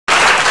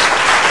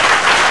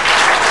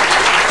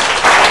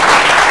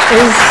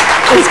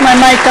Is my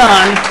mic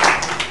on?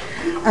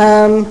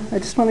 I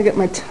just want to get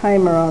my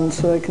timer on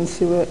so I can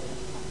see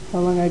how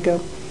long I go.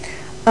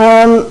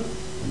 There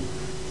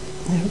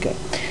we go.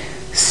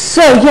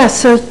 So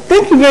yes, so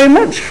thank you very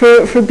much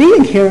for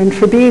being here and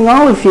for being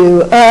all of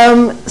you.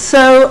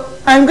 So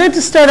I'm going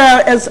to start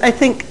out, as I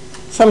think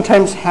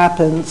sometimes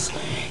happens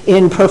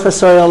in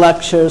professorial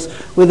lectures,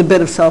 with a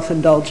bit of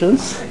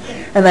self-indulgence.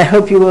 And I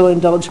hope you will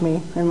indulge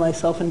me in my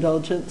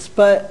self-indulgence.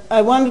 But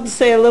I wanted to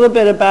say a little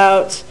bit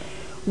about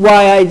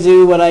why I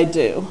do what I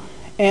do.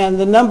 And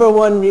the number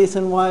one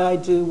reason why I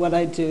do what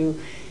I do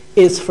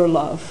is for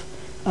love.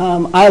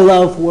 I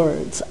love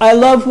words. I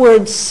love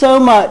words so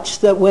much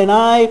that when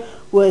I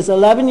was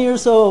 11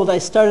 years old, I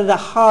started a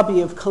hobby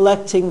of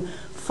collecting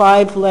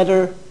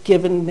 5-letter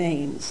given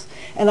names.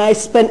 And I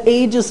spent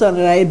ages on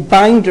it. I had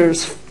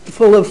binders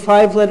full of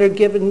 5-letter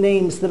given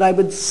names that I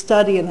would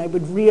study and I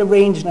would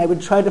rearrange and I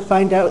would try to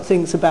find out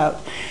things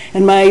about.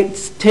 And my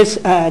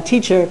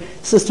teacher,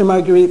 Sister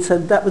Marguerite,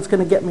 said that was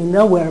going to get me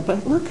nowhere,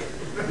 but look.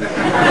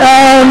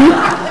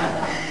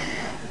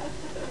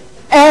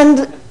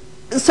 And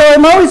so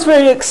I'm always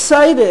very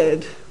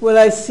excited when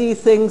I see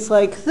things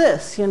like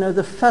this, you know,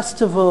 the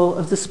festival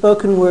of the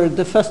spoken word,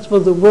 the festival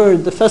of the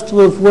word, the festival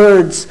of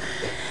words.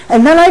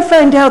 And then I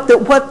find out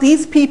that what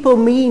these people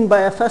mean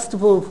by a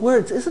festival of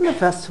words isn't a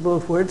festival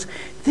of words.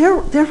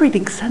 They're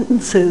reading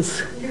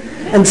sentences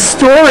and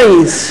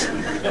stories.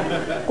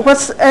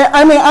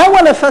 I mean, I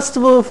want a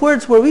festival of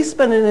words where we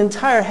spend an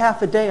entire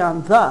half a day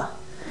on the,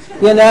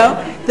 you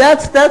know?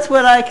 That's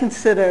what I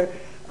consider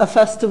a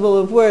festival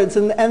of words,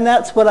 and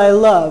that's what I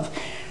love.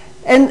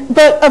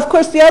 But of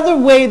course, the other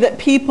way that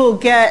people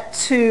get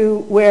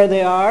to where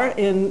they are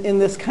in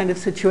this kind of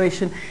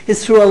situation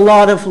is through a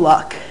lot of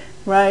luck,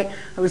 right?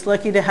 I was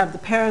lucky to have the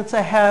parents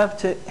I had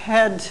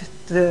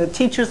the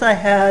teachers I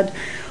had,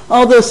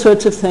 all those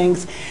sorts of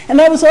things. And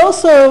I was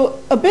also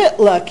a bit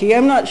lucky,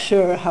 I'm not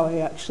sure how I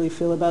actually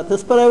feel about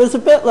this, but I was a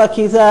bit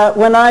lucky that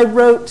when I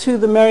wrote to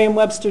the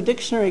Merriam-Webster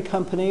Dictionary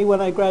Company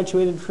when I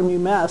graduated from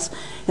UMass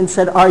and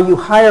said, "Are you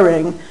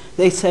hiring?"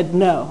 they said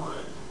no.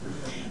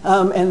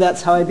 And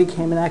that's how I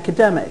became an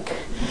academic.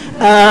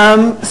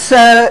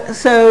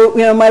 So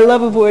you know, my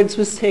love of words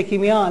was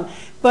taking me on.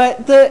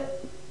 But the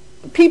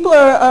people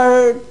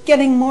are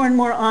getting more and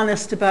more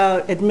honest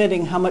about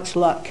admitting how much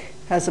luck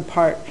has a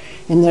part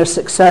in their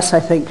success, I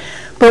think.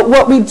 But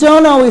what we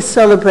don't always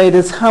celebrate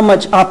is how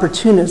much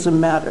opportunism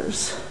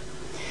matters.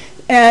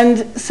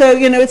 And so,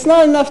 you know, it's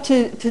not enough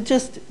to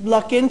just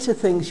luck into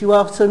things. You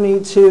also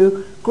need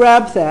to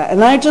grab that.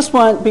 And I just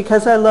want,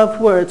 because I love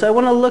words, I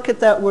want to look at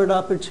that word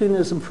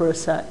opportunism for a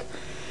sec.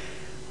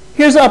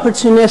 Here's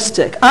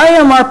opportunistic. I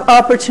am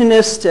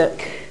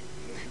opportunistic,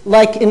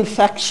 like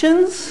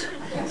infections,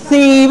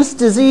 thieves,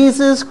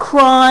 diseases,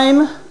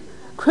 crime,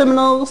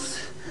 criminals,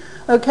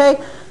 okay?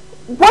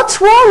 What's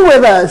wrong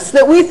with us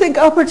that we think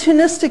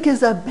opportunistic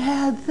is a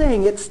bad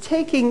thing? It's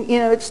taking, you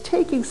know, it's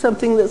taking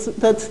something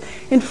that's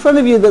in front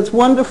of you that's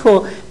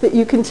wonderful that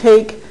you can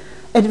take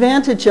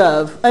advantage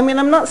of. I mean,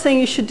 I'm not saying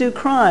you should do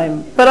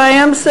crime, but I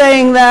am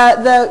saying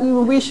that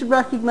we should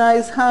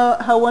recognize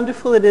how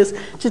wonderful it is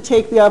to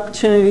take the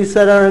opportunities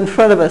that are in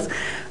front of us.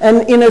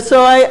 And, you know,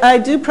 so I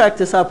do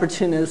practice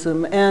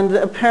opportunism, and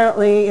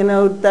apparently, you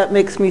know, that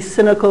makes me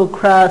cynical,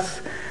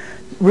 crass,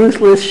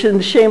 ruthless,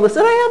 and shameless,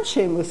 and I am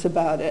shameless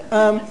about it.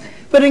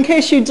 But in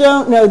case you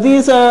don't know,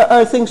 these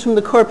are things from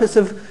the corpus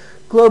of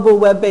global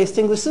web-based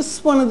English. This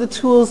is one of the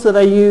tools that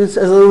I use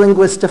as a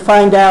linguist to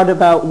find out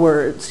about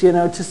words, you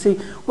know, to see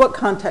what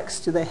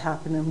context do they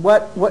happen in,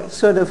 what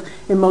sort of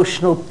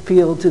emotional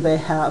field do they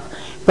have.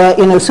 But,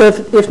 you know, so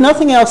if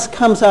nothing else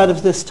comes out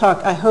of this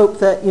talk, I hope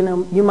that, you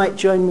know, you might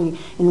join me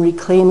in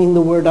reclaiming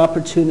the word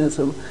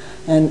opportunism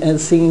and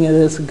seeing it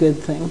as a good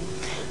thing.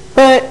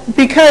 But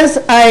because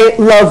I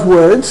love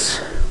words,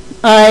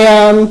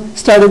 I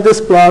started this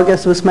blog,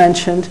 as was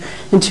mentioned,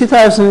 in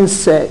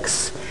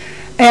 2006.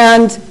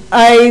 And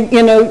I,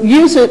 you know,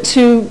 use it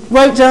to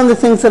write down the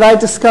things that I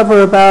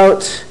discover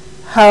about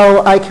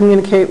how I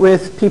communicate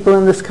with people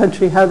in this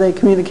country, how they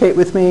communicate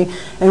with me,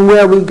 and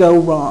where we go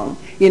wrong.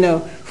 You know,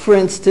 for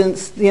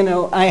instance, you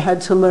know, I had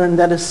to learn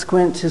that a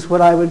squint is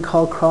what I would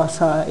call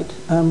cross-eyed,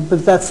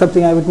 but that's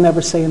something I would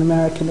never say in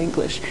American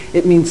English.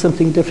 It means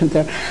something different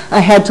there. I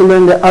had to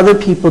learn that other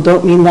people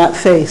don't mean that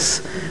face.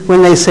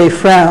 When they say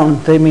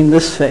frown, they mean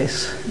this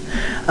face.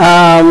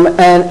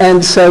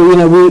 And so, you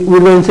know, we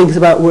learn things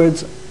about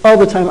words all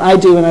the time. I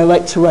do, and I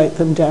like to write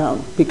them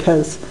down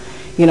because,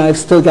 you know, I've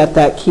still got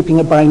that keeping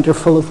a binder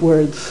full of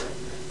words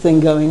thing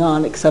going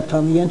on, except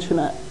on the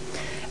internet.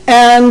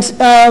 And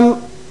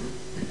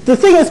the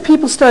thing is,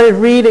 people started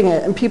reading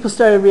it, and people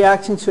started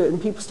reacting to it,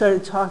 and people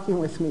started talking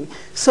with me.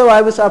 So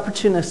I was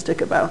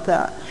opportunistic about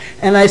that.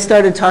 And I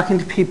started talking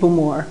to people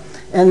more.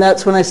 And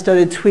that's when I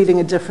started tweeting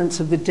a difference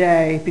of the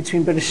day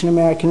between British and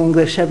American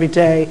English every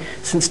day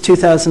since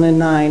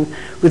 2009,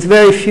 with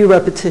very few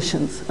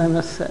repetitions, I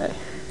must say.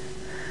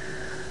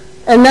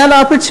 And that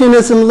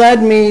opportunism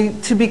led me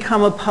to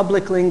become a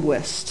public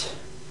linguist,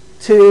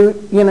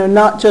 to, you know,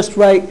 not just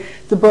write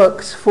the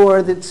books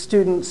for the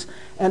students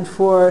and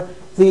for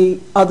the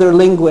other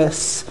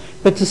linguists,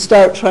 but to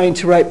start trying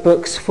to write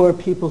books for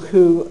people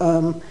who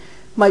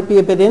might be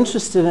a bit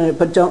interested in it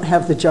but don't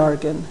have the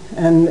jargon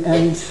and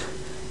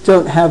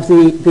don't have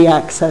the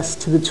access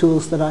to the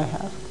tools that I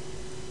have.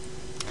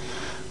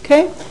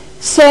 Okay,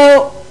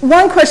 so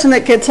one question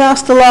that gets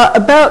asked a lot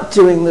about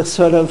doing this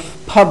sort of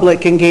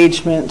public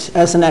engagement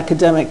as an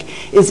academic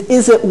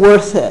is it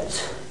worth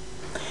it?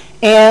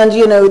 And,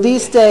 you know,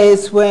 these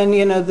days when,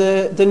 you know,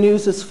 the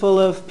news is full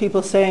of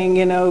people saying,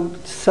 you know,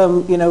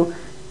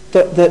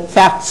 that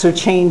facts are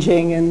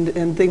changing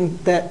and things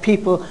that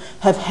people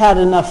have had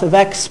enough of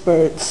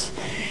experts,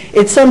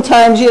 it's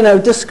sometimes, you know,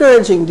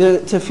 discouraging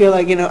to feel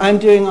like, you know, I'm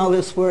doing all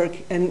this work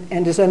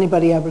and is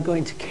anybody ever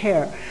going to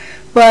care?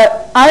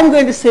 But I'm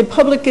going to say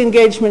public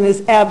engagement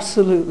is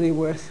absolutely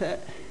worth it.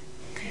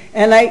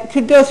 And I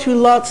could go through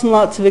lots and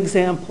lots of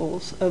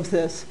examples of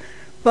this.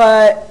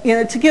 But, you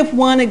know, to give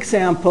one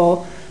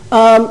example,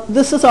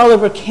 this is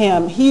Oliver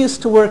Cam. He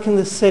used to work in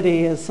the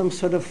city as some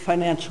sort of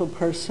financial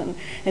person.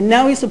 And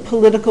now he's a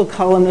political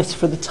columnist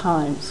for the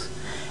Times.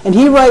 And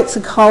he writes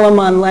a column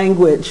on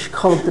language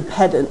called The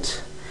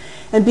Pedant.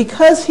 And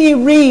because he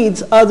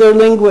reads other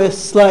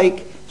linguists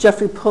like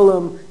Jeffrey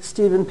Pullum,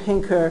 Steven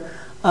Pinker,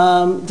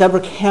 Deborah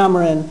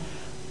Cameron,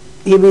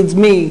 he reads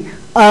me,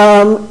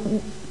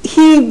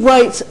 he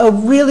writes a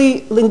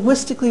really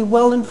linguistically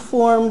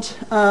well-informed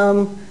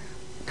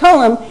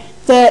column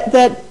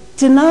that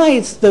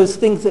denies those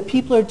things that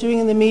people are doing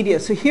in the media.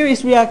 So here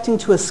he's reacting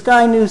to a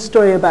Sky News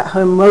story about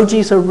how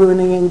emojis are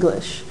ruining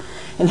English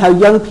and how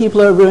young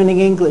people are ruining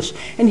English.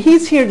 And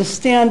he's here to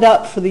stand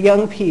up for the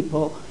young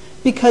people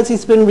because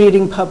he's been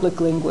reading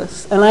public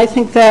linguists. And I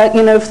think that,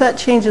 you know, if that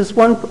changes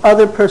one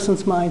other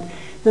person's mind,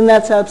 then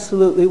that's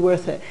absolutely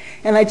worth it.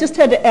 And I just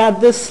had to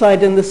add this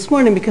slide in this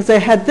morning because I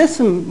had this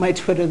in my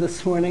Twitter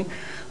this morning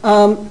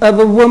of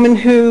a woman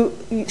who,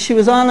 she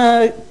was on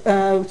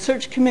a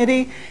search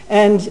committee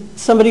and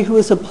somebody who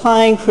was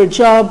applying for a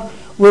job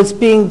was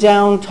being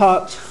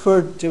down-talked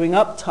for doing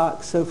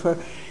up-talk, so for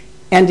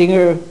ending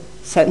her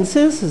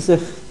sentences as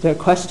if they're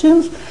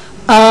questions.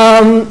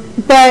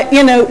 But,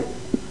 you know,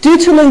 due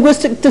to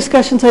linguistic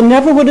discussions I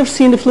never would have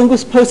seen if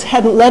Linguist Post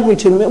hadn't led me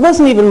to them. It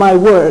wasn't even my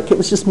work, it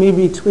was just me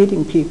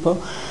retweeting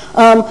people.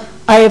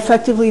 I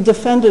effectively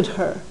defended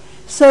her.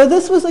 So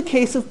this was a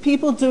case of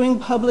people doing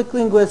public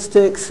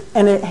linguistics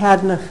and it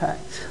had an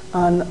effect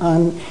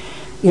on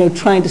you know,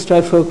 trying to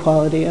strive for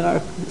equality in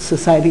our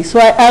society. So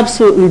I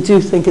absolutely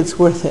do think it's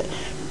worth it.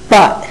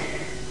 But,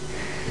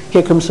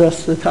 here comes the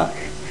rest of the talk.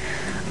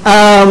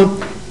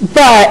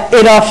 But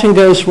it often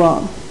goes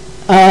wrong.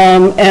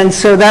 And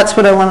so that's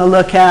what I want to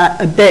look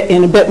at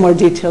in a bit more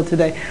detail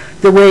today,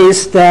 the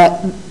ways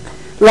that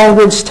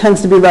language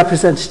tends to be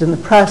represented in the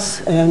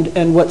press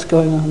and what's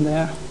going on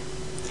there.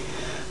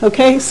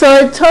 Okay, so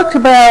I talked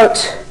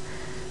about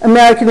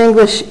American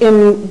English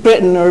in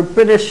Britain, or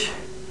British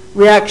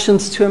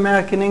reactions to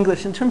American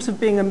English in terms of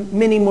being a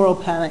mini moral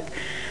panic.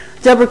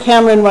 Deborah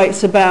Cameron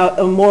writes about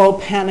a moral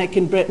panic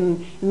in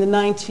Britain in the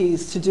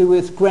 90s to do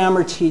with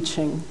grammar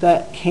teaching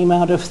that came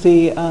out of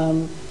the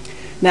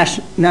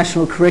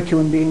national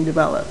curriculum being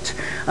developed.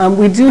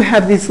 We do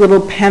have these little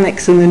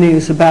panics in the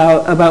news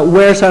about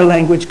where's our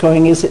language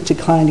going, is it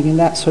declining, and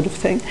that sort of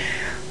thing.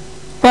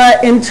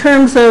 But in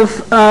terms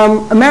of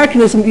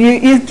Americanism,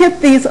 you get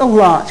these a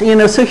lot. You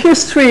know, so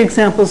here's 3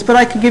 examples, but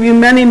I could give you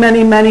many,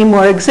 many, many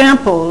more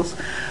examples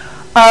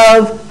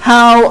of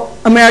how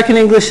American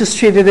English is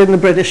treated in the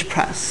British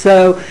press.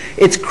 So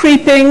it's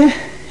creeping,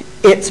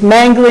 it's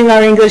mangling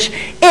our English,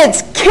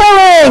 it's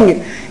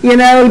killing! You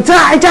know,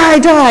 die, die,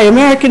 die.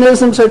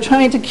 Americanisms are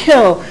trying to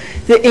kill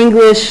the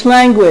English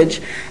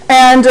language.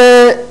 And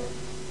a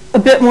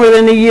bit more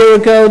than a year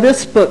ago,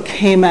 this book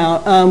came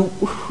out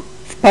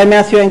by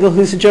Matthew Engel,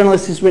 who's a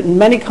journalist who's written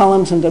many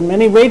columns and done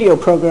many radio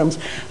programs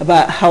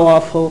about how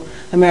awful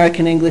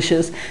American English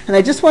is. And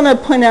I just want to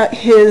point out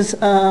his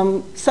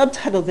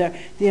subtitle there,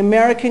 The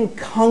American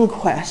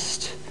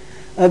Conquest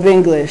of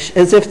English,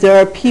 as if there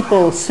are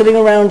people sitting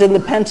around in the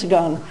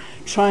Pentagon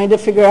trying to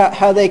figure out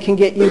how they can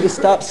get you to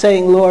stop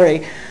saying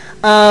Lori.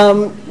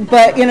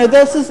 But you know,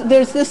 there's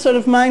this sort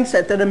of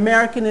mindset that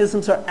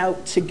Americanisms are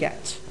out to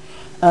get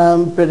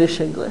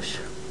British English.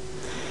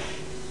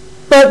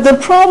 But the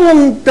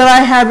problem that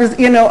I have is,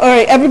 you know, all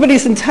right,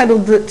 everybody's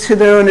entitled to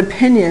their own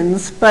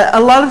opinions, but a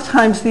lot of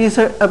times these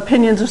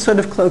opinions are sort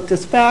of cloaked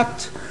as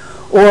fact,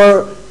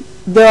 or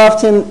they're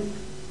often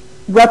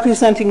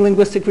representing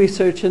linguistic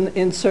research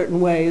in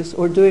certain ways,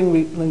 or doing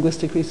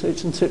linguistic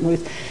research in certain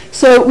ways.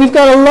 So we've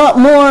got a lot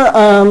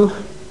more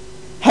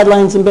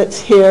headlines and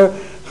bits here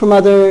from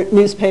other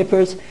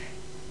newspapers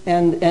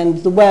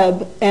and the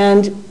web.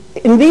 And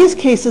in these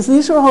cases,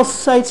 these are all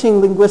citing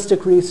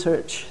linguistic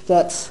research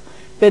that's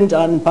been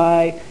done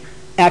by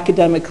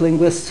academic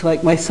linguists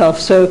like myself.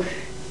 So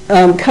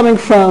coming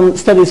from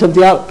studies of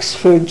the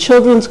Oxford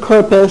Children's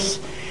Corpus,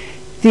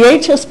 the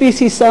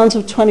HSBC Sounds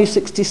of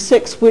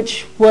 2066,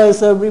 which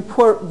was a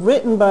report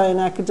written by an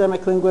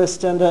academic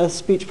linguist and a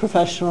speech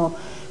professional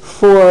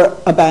for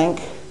a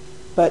bank,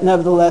 but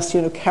nevertheless,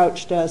 you know,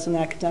 couched as an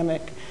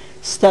academic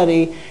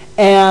study,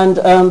 and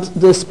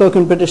the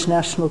spoken British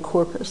national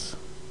corpus.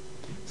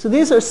 So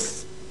these are,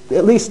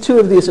 at least two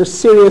of these are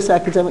serious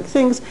academic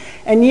things,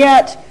 and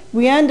yet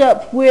we end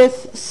up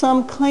with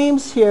some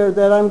claims here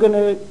that I'm going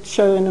to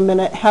show in a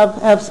minute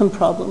have some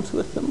problems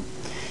with them.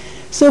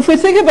 So if we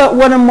think about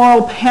what a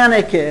moral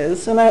panic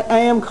is, and I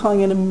am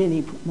calling it a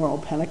mini moral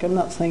panic, I'm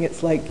not saying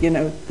it's like,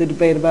 the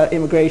debate about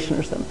immigration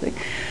or something,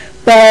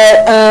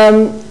 but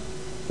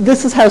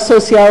this is how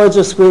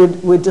sociologists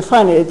would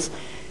define it. It's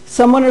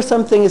someone or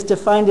something is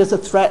defined as a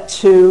threat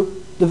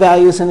to the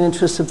values and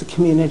interests of the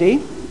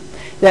community.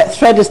 That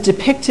threat is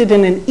depicted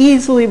in an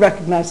easily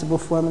recognizable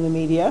form in the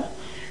media.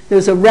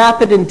 There's a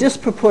rapid and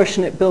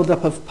disproportionate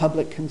buildup of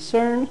public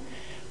concern.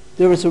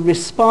 There was a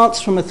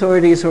response from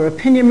authorities or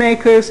opinion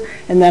makers,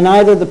 and then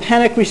either the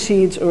panic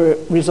recedes or it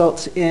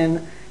results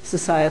in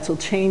societal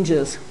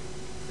changes.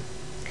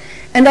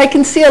 And I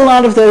can see a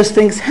lot of those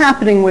things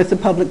happening with the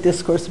public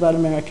discourse about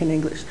American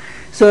English.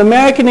 So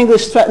American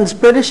English threatens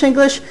British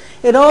English.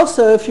 It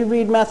also, if you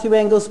read Matthew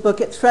Engle's book,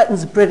 it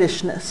threatens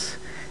Britishness.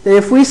 That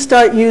if we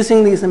start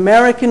using these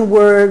American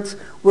words,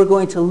 we're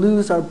going to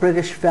lose our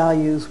British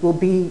values. We'll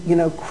be,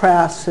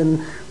 crass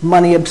and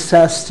money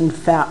obsessed and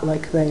fat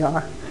like they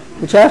are.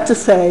 Which I have to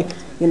say,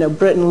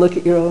 Britain, look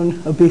at your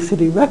own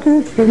obesity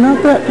records. They're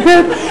not that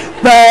good.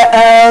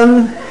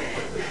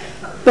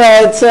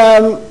 But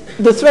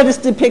the threat is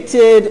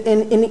depicted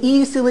in an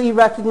easily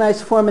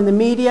recognized form in the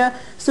media.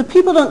 So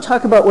people don't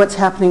talk about what's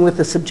happening with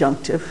the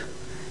subjunctive.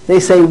 They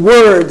say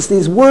words.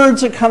 These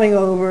words are coming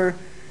over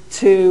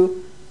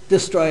to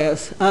destroy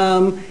us.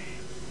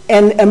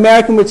 And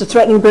American words are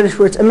threatening British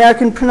words.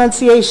 American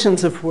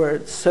pronunciations of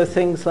words. So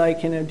things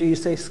like, do you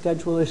say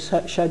schedule or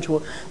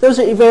schedule? Those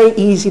are very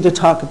easy to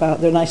talk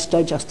about. They're nice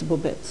digestible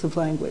bits of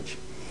language.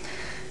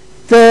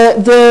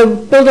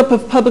 The buildup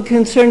of public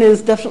concern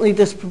is definitely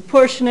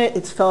disproportionate.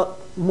 It's felt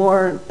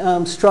more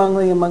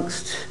strongly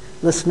amongst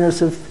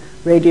listeners of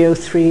Radio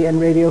 3 and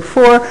Radio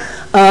 4,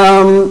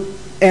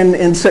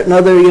 and certain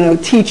other,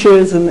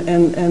 teachers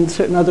and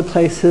certain other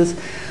places.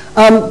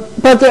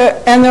 But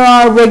there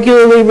are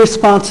regularly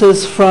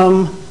responses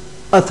from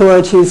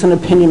authorities and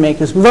opinion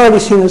makers. We've already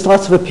seen there's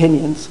lots of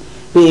opinions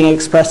being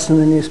expressed in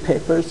the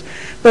newspapers.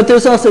 But there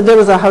was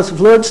a House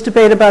of Lords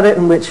debate about it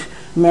in which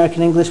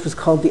American English was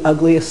called the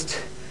ugliest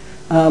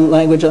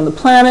language on the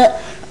planet.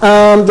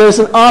 There's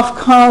an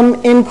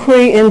Ofcom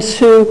inquiry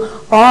into,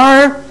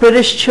 are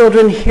British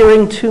children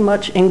hearing too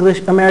much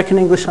American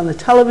English on the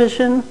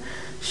television?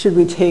 Should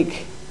we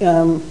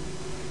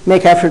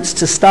make efforts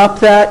to stop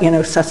that?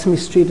 Sesame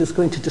Street is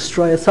going to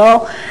destroy us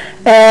all.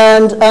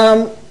 And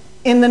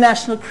in the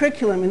national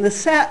curriculum, in the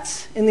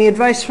sets, in the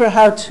advice for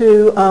how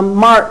to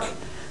mark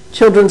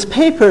children's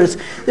papers,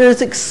 there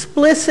is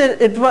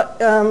explicit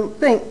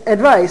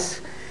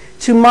advice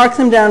to mark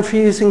them down for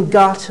using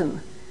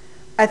gotten.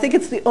 I think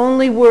it's the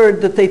only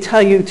word that they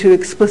tell you to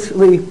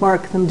explicitly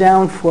mark them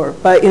down for.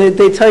 But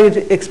they tell you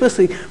to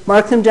explicitly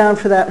mark them down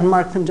for that and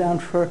mark them down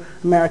for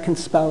American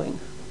spelling.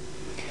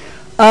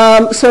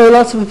 So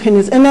lots of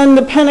opinions. And then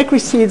the panic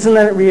recedes and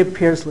then it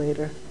reappears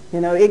later.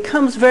 It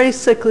comes very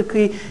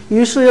cyclically,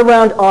 usually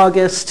around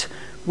August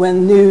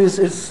when news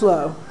is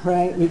slow,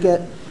 right? We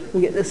get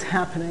this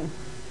happening.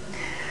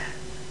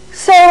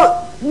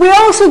 So we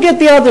also get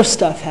the other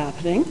stuff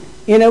happening.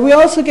 We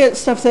also get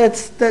stuff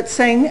that's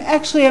saying,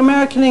 actually,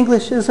 American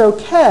English is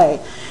okay.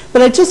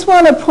 But I just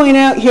want to point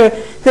out here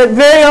that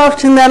very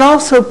often that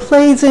also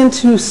plays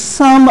into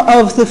some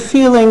of the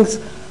feelings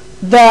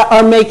that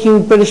are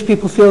making British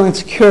people feel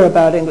insecure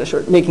about English,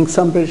 or making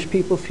some British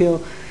people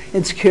feel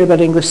insecure about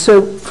English.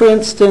 So, for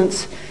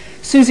instance,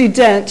 Susie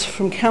Dent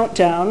from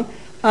Countdown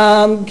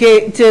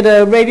did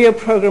a radio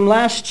program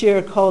last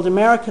year called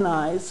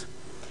Americanize.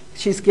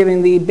 She's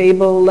giving the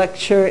Babel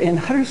lecture in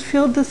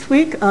Huddersfield this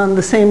week on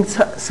the same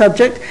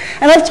subject.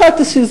 And I've talked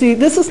to Susie.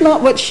 This is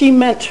not what she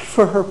meant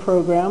for her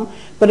program,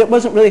 but it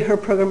wasn't really her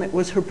program. It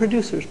was her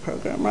producer's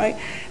program, right?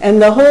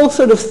 And the whole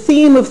sort of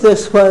theme of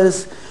this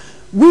was,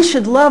 we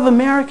should love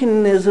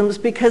Americanisms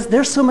because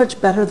they're so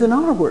much better than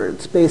our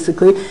words,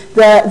 basically.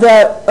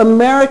 That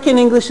American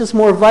English is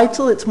more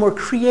vital, it's more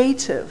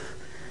creative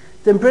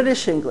than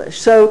British English.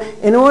 So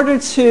in order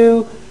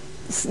to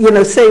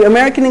say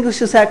American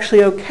English is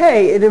actually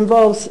okay, it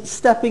involves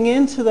stepping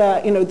into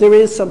that, there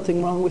is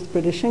something wrong with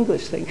British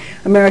English thing.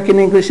 American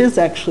English is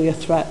actually a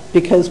threat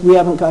because we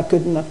haven't got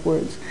good enough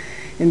words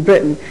in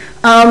Britain.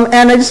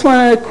 And I just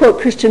want to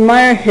quote Christian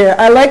Mair here.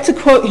 I like to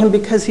quote him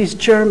because he's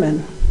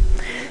German.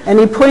 And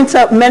he points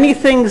out many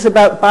things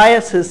about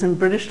biases in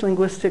British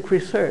linguistic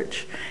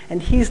research.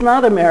 And he's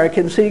not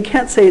American, so you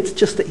can't say it's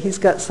just that he's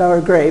got sour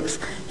grapes.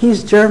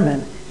 He's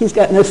German. He's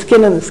got no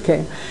skin in this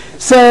game.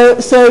 So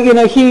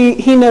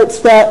he notes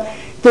that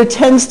there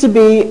tends to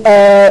be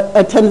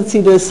a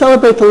tendency to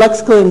celebrate the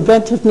lexical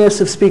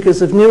inventiveness of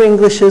speakers of new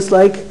Englishes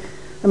like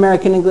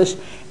American English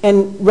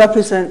and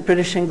represent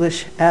British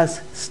English as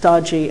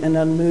stodgy and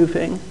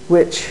unmoving,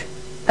 which,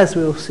 as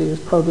we will see, is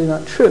probably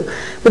not true.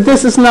 But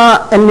this is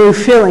not a new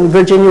feeling.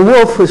 Virginia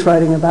Woolf was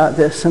writing about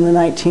this in the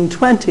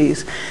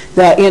 1920s,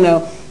 that,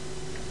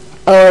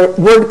 our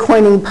word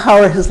coining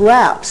power has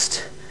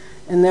lapsed,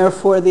 and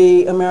therefore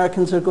the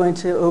Americans are going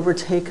to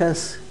overtake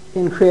us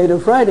in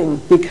creative writing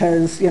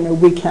because, you know,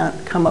 we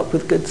can't come up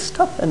with good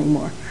stuff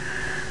anymore.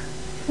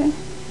 Okay.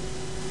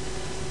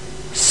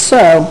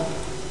 So,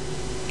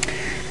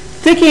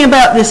 thinking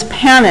about this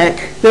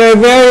panic, there are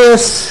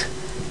various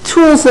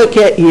tools that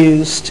get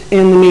used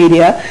in the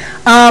media.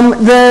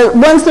 The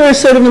ones that are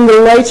sort of in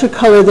the lighter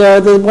color there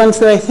are the ones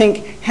that I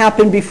think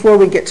happen before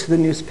we get to the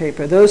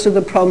newspaper. Those are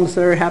the problems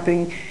that are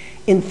happening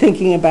in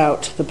thinking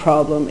about the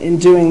problem, in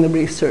doing the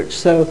research.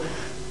 So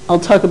I'll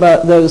talk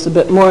about those a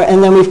bit more.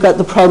 And then we've got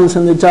the problems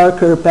in the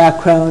darker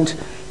background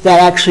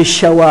that actually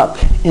show up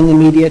in the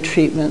media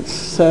treatments.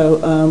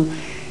 So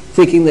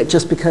thinking that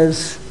just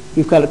because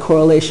we've got a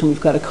correlation,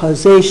 we've got a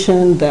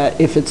causation, that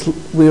if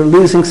we're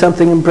losing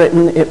something in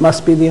Britain, it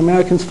must be the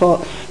Americans'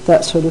 fault,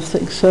 that sort of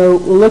thing. So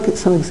we'll look at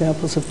some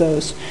examples of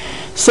those.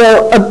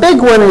 So a big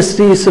one is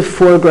the use of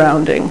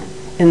foregrounding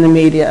in the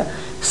media.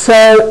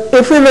 So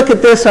if we look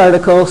at this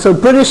article, so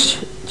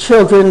British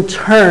children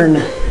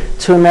turn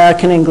to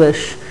American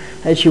English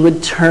as you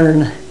would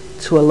turn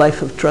to a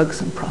life of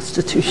drugs and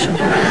prostitution.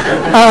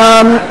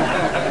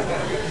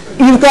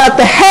 You've got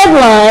the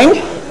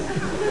headline.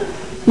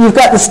 You've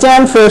got the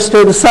stand first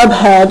or the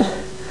subhead.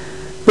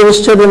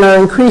 British children are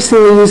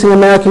increasingly using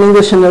American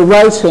English in their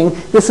writing.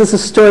 This is a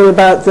story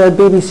about the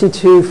BBC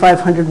Two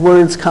 500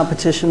 Words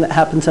competition that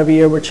happens every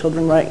year where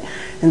children write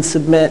and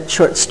submit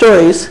short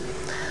stories.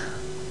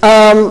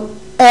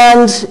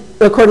 And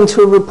according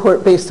to a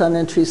report based on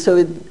entries.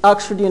 So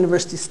Oxford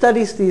University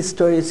studies these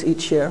stories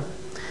each year.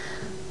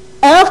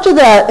 After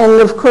that, and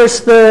of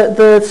course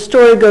the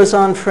story goes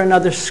on for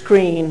another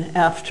screen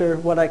after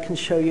what I can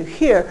show you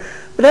here,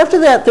 but after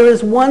that there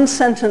is one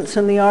sentence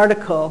in the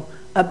article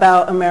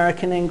about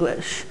American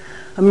English.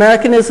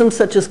 Americanisms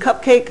such as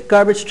cupcake,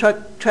 garbage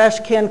truck, trash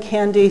can,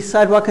 candy,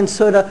 sidewalk, and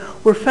soda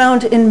were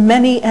found in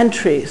many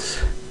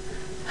entries.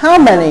 How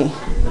many?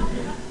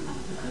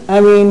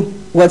 I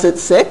mean, was it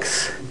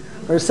 6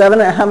 or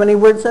 7, or how many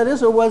words that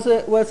is, or was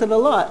it a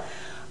lot?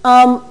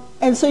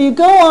 And so you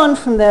go on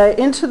from there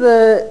into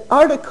the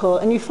article,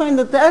 and you find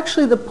that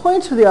actually the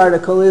point of the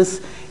article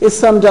is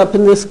summed up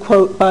in this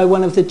quote by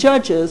one of the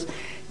judges,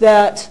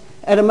 that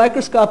at a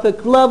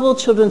microscopic level,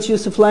 children's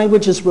use of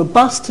language is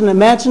robust and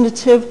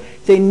imaginative.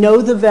 They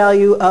know the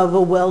value of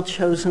a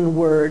well-chosen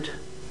word.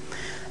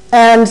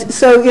 And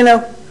so, you know,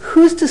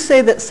 who's to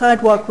say that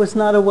sidewalk was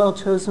not a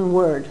well-chosen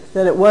word,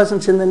 that it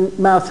wasn't in the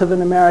mouth of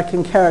an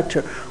American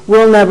character?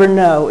 We'll never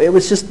know. It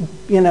was just,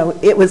 you know,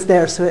 it was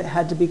there, so it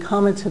had to be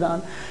commented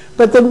on.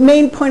 But the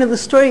main point of the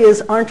story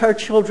is, aren't our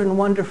children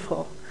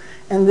wonderful?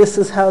 And this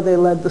is how they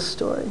led the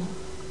story.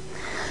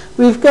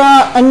 We've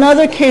got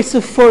another case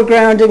of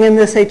foregrounding in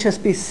this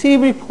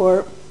HSBC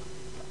report,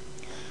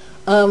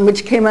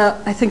 which came out,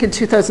 I think, in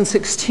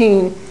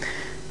 2016.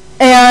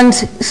 And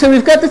so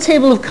we've got the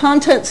table of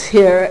contents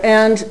here,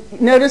 and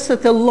notice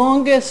that the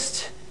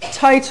longest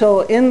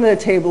title in the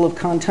table of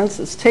contents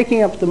that's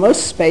taking up the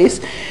most space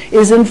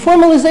is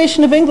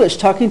Informalization of English,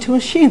 Talking to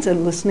Machines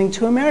and Listening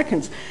to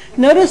Americans.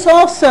 Notice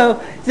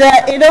also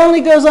that it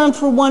only goes on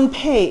for one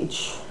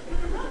page,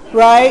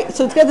 right?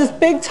 So it's got this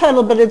big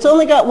title, but it's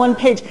only got one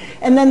page.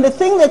 And then the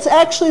thing that's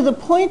actually the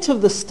point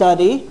of the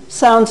study,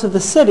 Sounds of the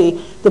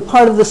City, the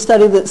part of the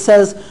study that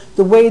says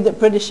the way that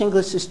British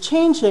English is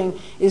changing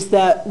is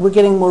that we're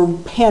getting more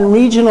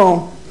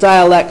pan-regional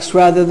dialects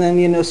rather than,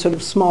 you know, sort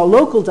of small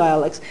local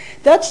dialects.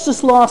 That's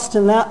just lost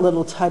in that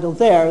little title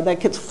there. That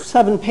gets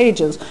 7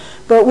 pages.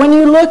 But when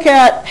you look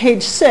at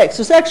page 6,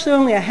 there's actually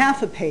only a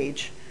half a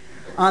page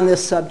on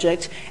this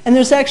subject, and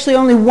there's actually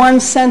only one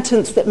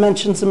sentence that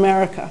mentions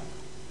America.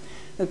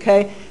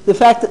 Okay? The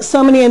fact that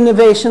so many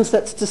innovations,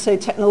 that's to say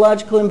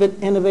technological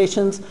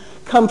innovations,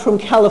 come from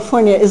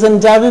California is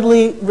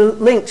undoubtedly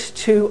linked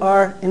to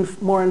our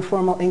more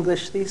informal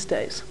English these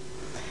days.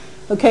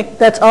 Okay,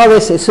 that's all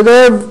they say. So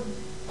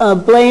they're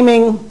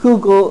blaming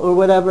Google or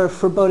whatever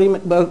for Bodie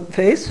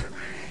McBoatface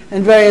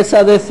and various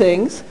other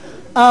things.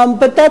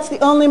 But that's the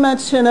only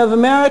mention of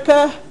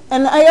America.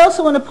 And I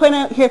also want to point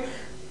out here,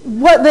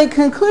 what they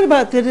conclude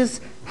about that is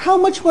how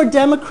much more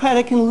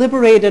democratic and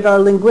liberated our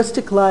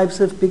linguistic lives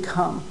have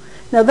become.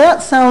 Now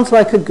that sounds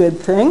like a good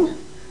thing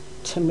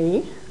to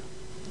me.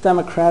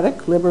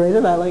 Democratic,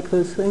 liberated, I like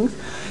those things.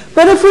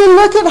 But if we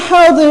look at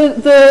how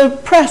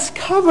the press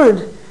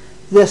covered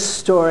this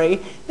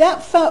story, that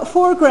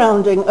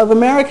foregrounding of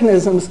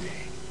Americanisms,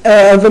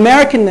 of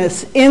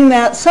Americanness in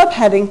that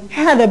subheading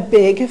had a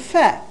big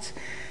effect.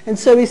 And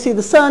so we see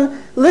the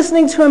Sun,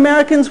 listening to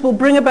Americans will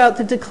bring about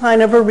the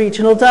decline of our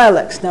regional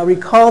dialects. Now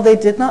recall, they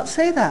did not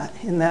say that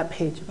in that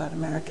page about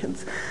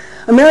Americans.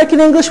 American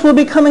English will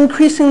become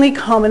increasingly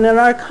common in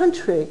our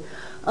country.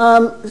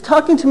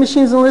 Talking to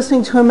machines and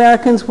listening to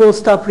Americans will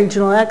stop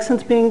regional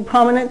accents being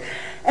prominent.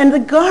 And The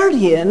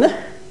Guardian,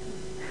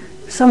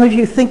 some of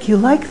you think you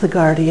like The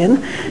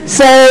Guardian,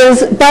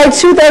 says by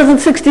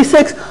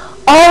 2066,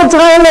 all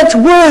dialect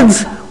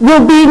words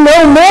will be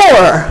no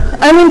more.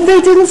 I mean,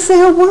 they didn't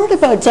say a word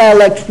about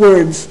dialect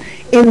words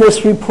in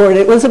this report.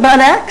 It was about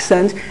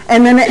accent,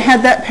 and then it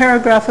had that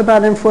paragraph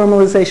about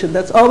informalization.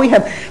 That's all we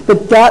have.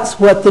 But that's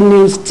what the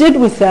news did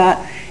with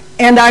that.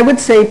 And I would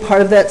say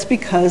part of that's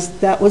because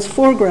that was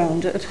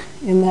foregrounded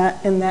in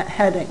that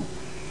heading.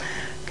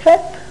 Okay.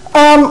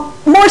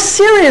 More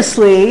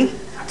seriously,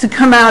 to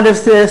come out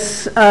of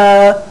this,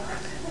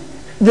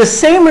 the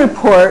same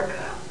report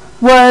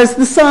was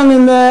the Sun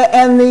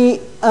and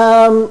the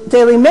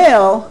Daily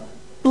Mail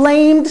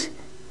blamed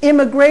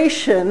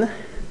immigration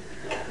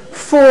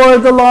for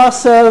the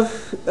loss of,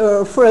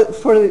 for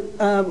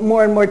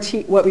more and more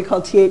what we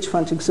call TH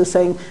fronting, so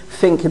saying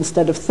think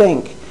instead of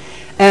think.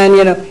 And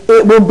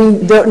it will be,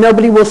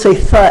 nobody will say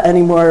th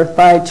anymore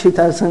by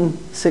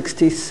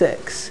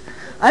 2066.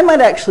 I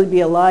might actually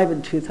be alive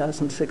in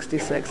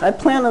 2066. I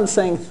plan on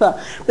saying th,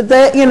 but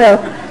that,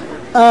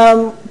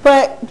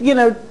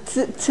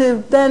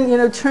 to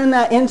then, turn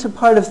that into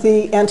part of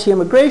the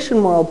anti-immigration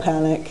moral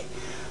panic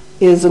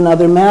is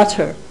another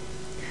matter.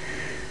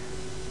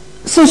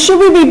 So should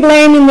we be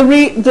blaming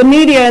the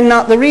media and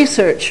not the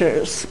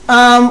researchers?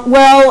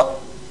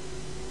 Well,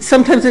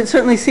 sometimes it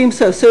certainly seems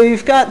so. So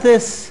you've got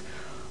this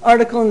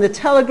article in the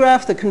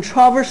Telegraph, the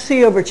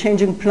controversy over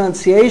changing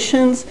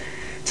pronunciations.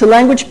 To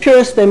language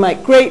purists, they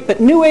might grate, but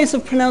new ways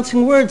of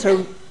pronouncing words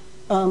are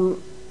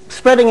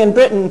spreading in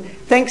Britain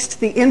thanks to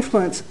the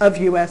influence of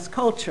US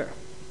culture.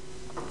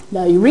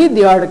 Now you read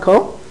the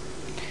article,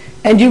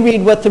 and you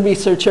read what the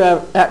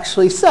researcher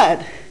actually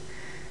said.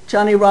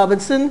 Johnny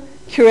Robinson,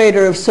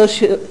 curator of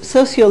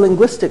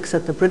sociolinguistics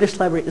at the British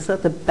Library, is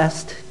that the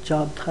best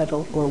job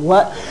title or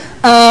what?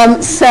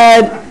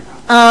 Said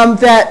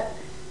that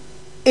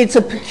it's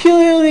a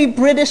peculiarly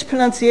British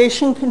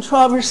pronunciation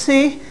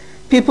controversy.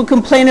 People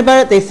complain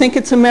about it, they think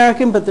it's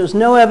American, but there's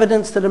no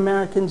evidence that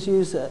Americans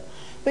use it.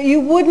 But you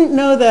wouldn't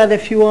know that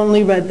if you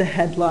only read the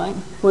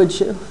headline, would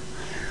you?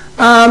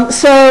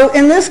 So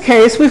in this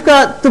case, we've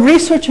got the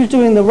researcher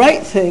doing the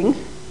right thing,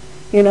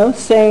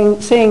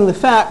 saying the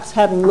facts,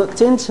 having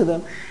looked into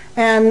them,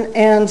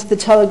 and the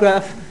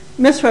Telegraph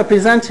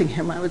misrepresenting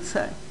him, I would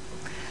say.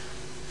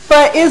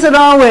 But is it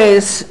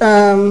always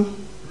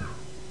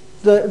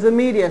the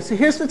media? So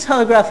here's the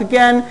Telegraph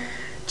again.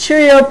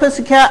 Cheerio,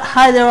 pussycat,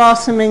 hi there,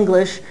 awesome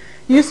English.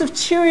 Use of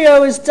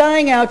cheerio is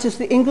dying out as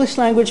the English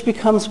language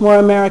becomes more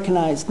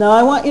Americanized. Now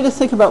I want you to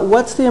think about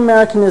what's the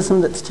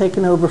Americanism that's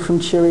taken over from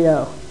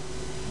cheerio.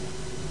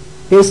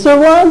 Is there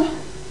one?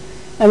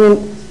 I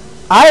mean,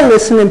 I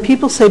listen and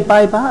people say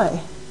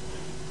bye-bye.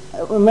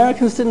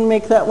 Americans didn't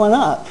make that one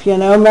up,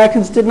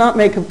 Americans did not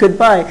make a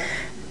goodbye.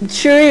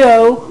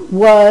 Cheerio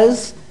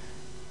was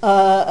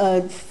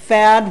a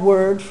fad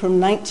word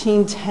from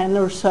 1910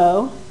 or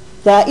so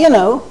that,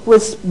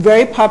 was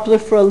very popular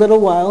for a little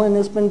while and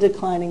has been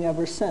declining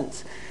ever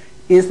since.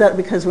 Is that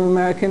because of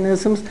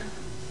Americanisms?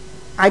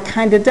 I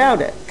kind of doubt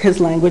it, because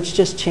language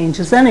just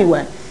changes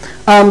anyway.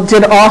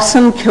 Did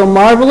awesome kill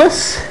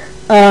marvelous,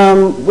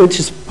 which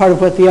is part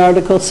of what the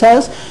article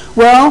says?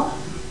 Well,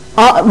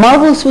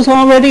 marvelous was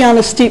already on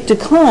a steep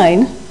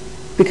decline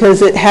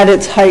because it had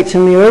its height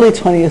in the early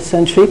 20th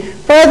century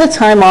by the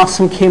time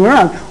awesome came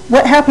around.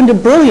 What happened to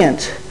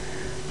brilliant?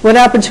 What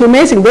happened to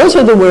amazing? Those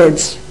are the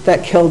words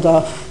that killed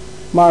off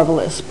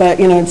marvelous. But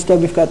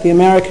instead we've got the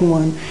American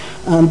one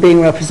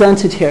being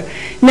represented here.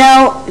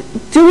 Now,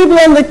 do we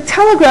blame the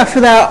Telegraph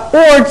for that,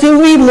 or do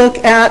we look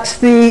at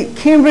the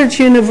Cambridge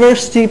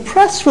University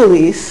press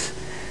release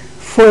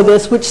for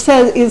this, which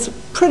says is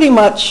pretty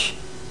much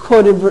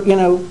quoted,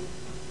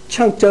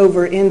 chunked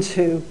over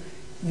into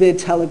the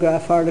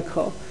Telegraph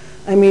article.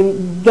 I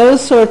mean,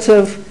 those sorts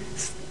of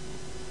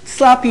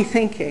sloppy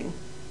thinking,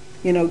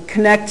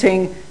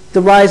 connecting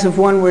the rise of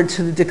one word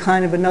to the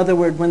decline of another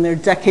word when they're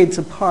decades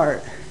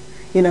apart,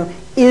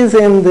 is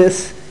in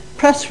this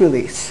press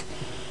release.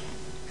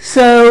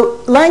 So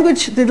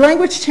the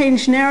language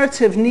change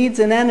narrative needs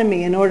an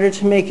enemy in order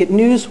to make it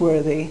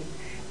newsworthy.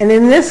 And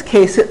in this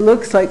case, it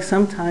looks like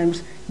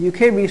sometimes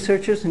UK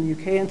researchers and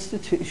UK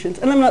institutions,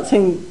 and I'm not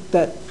saying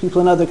that people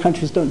in other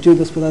countries don't do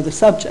this with other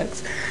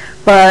subjects,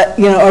 but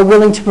are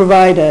willing to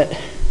provide it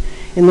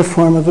in the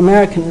form of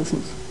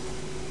Americanisms.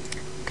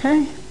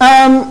 Okay.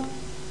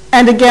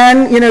 And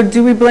again,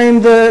 do we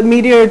blame the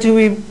media or do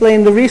we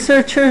blame the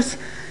researchers?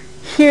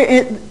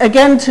 Here,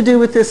 again, to do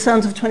with this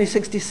Sounds of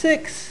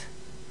 2066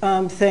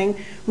 thing,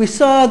 we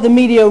saw the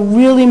media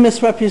really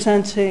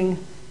misrepresenting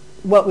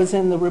what was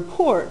in the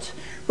report.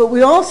 But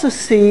we also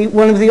see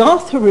one of the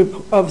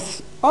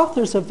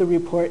authors of the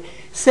report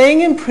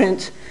saying in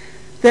print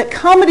that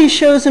comedy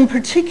shows in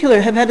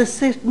particular have had a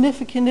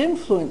significant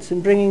influence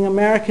in bringing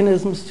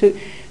Americanisms to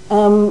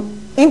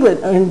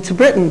England and to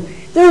Britain.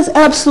 There's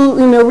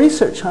absolutely no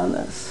research on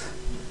this.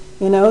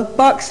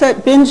 Box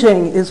set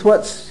binging is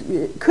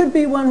could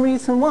be one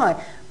reason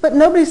why, but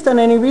nobody's done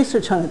any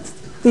research on it.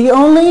 The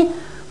only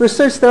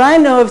research that I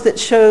know of that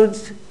showed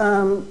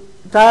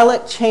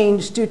dialect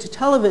change due to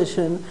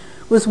television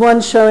was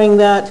one showing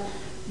that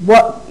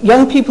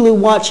young people who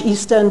watch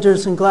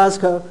EastEnders in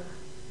Glasgow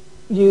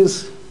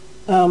use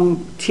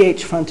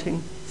TH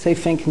fronting, say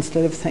think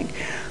instead of think.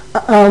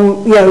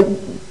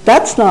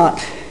 That's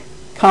not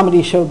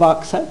comedy show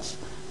box sets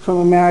from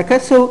America.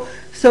 So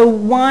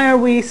why are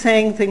we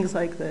saying things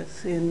like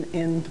this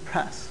in the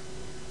press?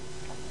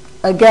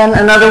 Again,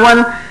 another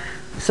one.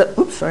 So,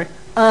 oops, sorry.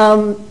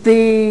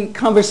 The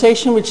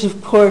conversation, which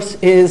of course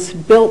is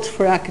built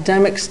for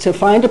academics to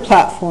find a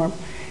platform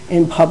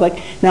in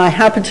public. Now, I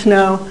happen to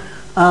know,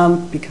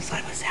 because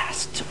I was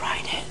asked to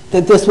write it,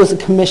 that this was a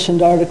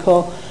commissioned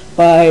article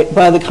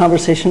by the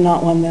conversation,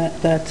 not one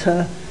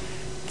that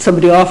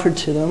somebody offered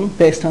to them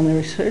based on their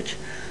research.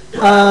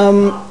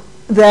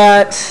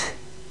 That,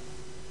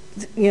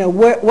 you know,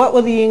 what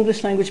will the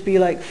English language be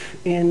like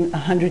in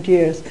 100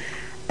 years?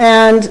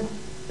 And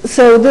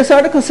so this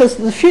article says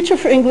the future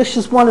for English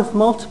is one of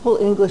multiple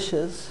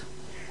Englishes.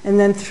 And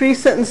then 3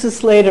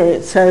 sentences later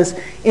it says,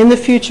 in the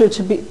future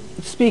to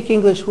speak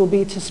English will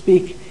be to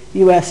speak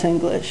US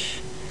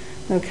English.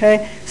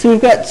 Okay? So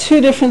we've got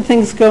 2 different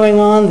things going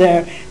on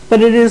there,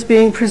 but it is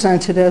being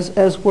presented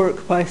as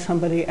work by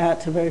somebody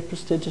at a very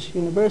prestigious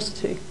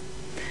university.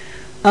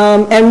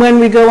 And when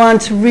we go on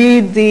to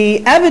read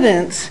the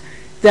evidence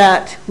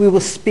that we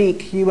will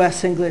speak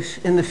US English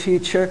in the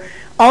future,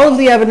 all of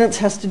the evidence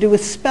has to do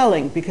with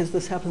spelling, because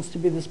this happens to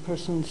be this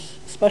person's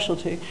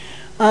specialty.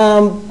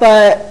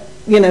 But,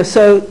 you know,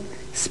 so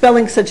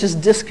spelling such as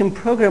disk and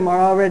program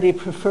are already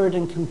preferred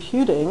in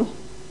computing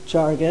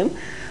jargon.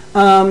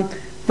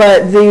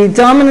 But the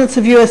dominance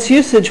of US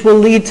usage will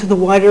lead to the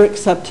wider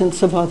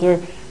acceptance of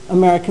other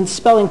American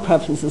spelling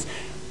preferences.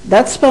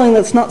 That's spelling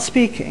that's not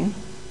speaking,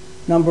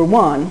 number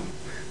one.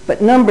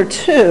 But number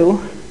two,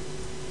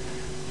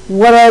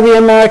 what are the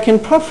American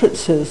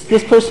preferences?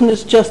 This person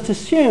has just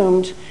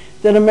assumed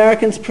that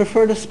Americans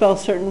prefer to spell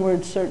certain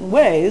words certain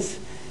ways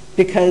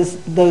because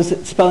those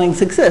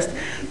spellings exist.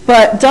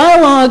 But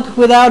dialogue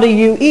without a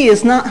UE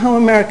is not how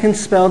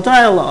Americans spell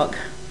dialogue.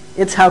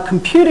 It's how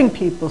computing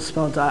people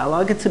spell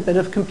dialogue. It's a bit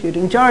of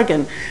computing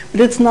jargon, but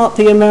it's not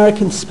the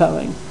American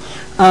spelling.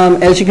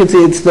 As you can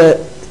see, it's the,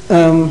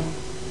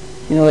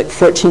 you know, like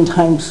 14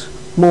 times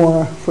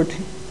more,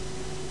 14.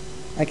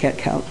 I can't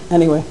count.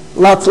 Anyway,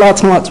 lots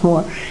and lots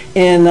more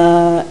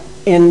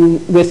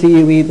with the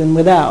UE than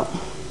without.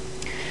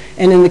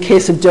 And in the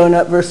case of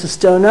donut versus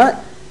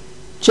donut,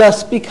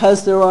 just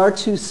because there are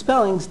 2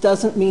 spellings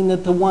doesn't mean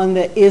that the one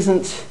that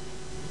isn't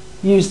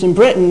used in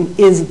Britain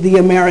is the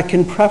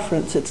American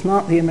preference. It's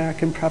not the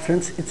American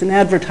preference. It's an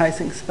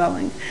advertising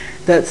spelling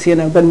that's, you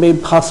know, been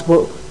made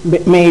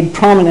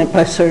prominent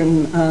by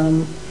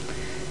certain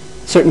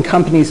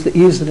companies that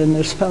use it in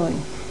their spelling.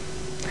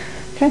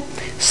 Okay,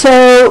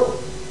 so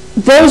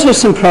those are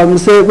some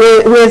problems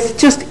with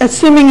just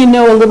assuming you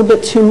know a little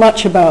bit too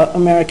much about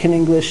American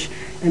English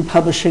and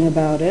publishing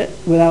about it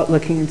without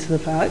looking into the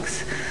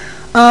facts.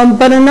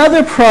 But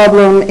another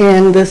problem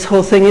in this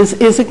whole thing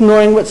is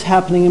ignoring what's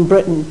happening in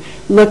Britain,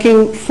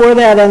 looking for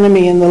that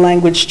enemy in the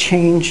language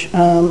change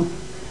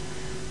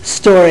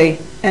story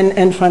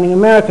and finding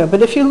America.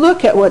 But if you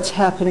look at what's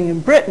happening in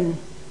Britain,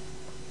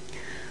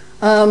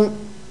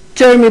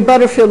 Jeremy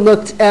Butterfield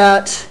looked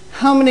at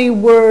how many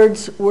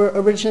words were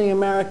originally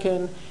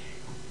American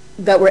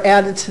that were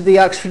added to the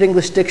Oxford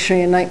English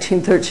Dictionary in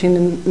 1913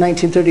 and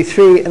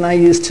 1933, and I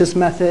used his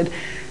method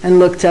and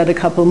looked at a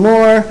couple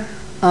more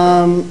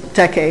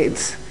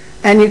decades.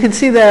 And you can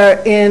see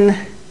there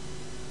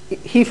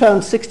he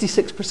found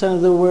 66%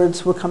 of the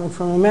words were coming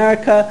from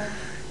America.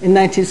 In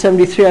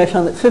 1973, I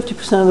found that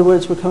 50% of the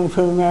words were coming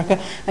from America.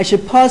 I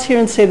should pause here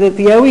and say that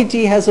the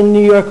OED has a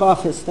New York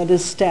office that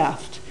is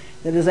staffed,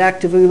 that is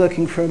actively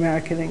looking for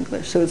American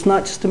English. So it's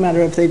not just a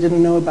matter of they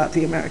didn't know about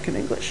the American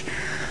English.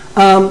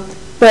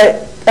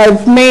 But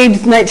I've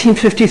made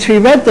 1953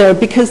 red there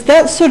because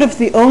that's sort of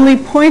the only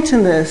point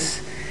in this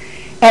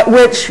at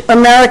which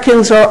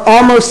Americans are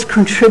almost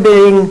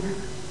contributing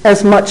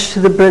as much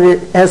to the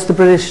British as the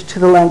British to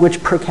the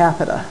language per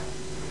capita,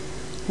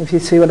 if you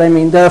see what I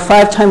mean. There are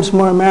 5 times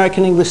more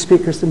American English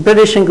speakers than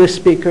British English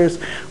speakers.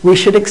 We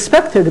should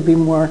expect there to be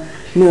more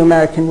new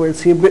American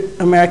words. The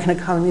American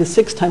economy is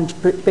 6 times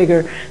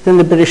bigger than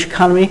the British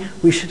economy.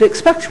 We should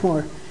expect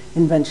more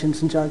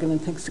inventions and jargon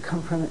and things to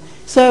come from it.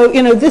 So,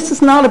 you know, this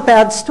is not a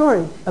bad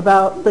story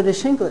about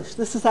British English.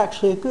 This is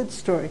actually a good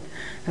story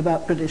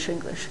about British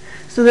English.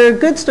 So there are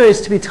good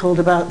stories to be told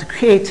about the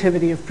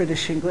creativity of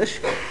British English.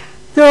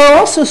 There are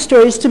also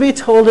stories to be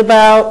told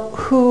about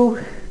who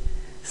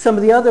some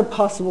of the other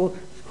possible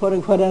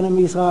quote-unquote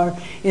enemies are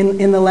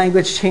in the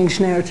language change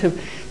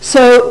narrative.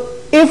 So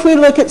if we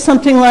look at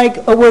something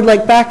like a word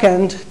like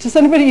back-end, does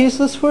anybody use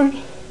this word?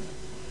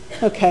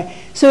 Okay,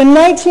 so in the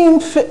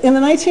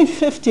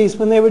 1950s,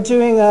 when they were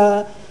doing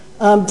a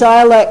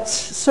dialect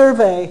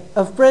survey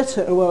of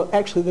Britain, well,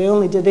 actually they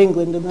only did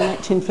England in the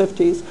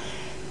 1950s,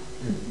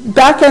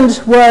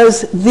 back-end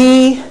was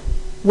the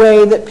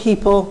way that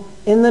people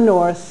in the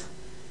north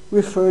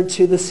referred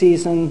to the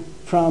season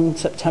from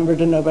September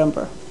to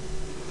November.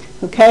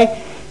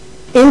 Okay?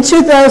 In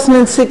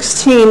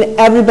 2016,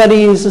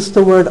 everybody uses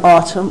the word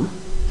autumn.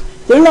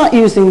 They're not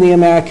using the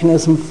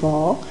Americanism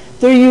fall.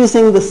 They're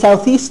using the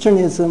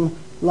Southeasternism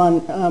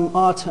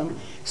autumn.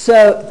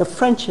 So the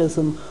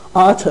Frenchism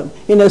autumn.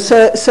 You know,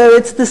 so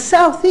it's the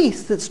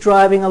Southeast that's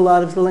driving a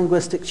lot of the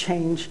linguistic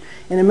change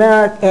in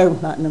America,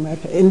 not in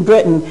America, in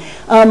Britain.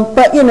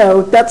 But you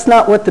know, that's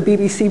not what the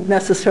BBC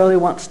necessarily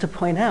wants to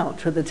point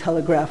out, or the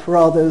Telegraph, or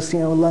all those, you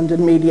know,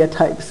 London media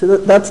types. So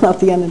that's not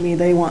the enemy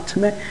they want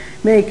to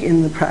make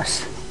in the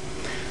press.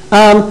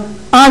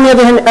 On the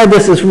other hand,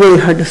 this is really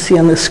hard to see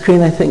on the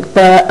screen, I think,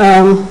 but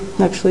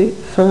actually,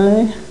 if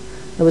I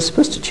was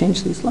supposed to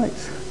change these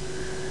lights.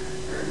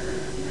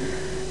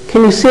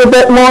 Can you see a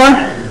bit more?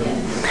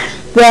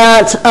 Yes.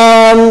 That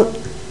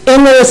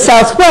in the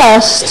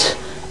Southwest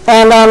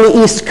and on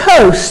the East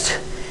Coast,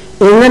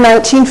 in the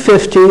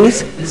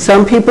 1950s,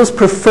 some people's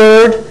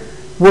preferred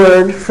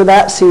word for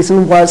that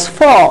season was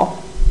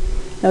fall.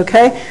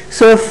 Okay?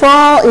 So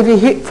fall, if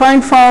you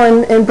find fall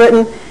in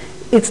Britain,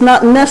 it's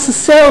not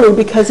necessarily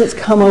because it's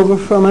come over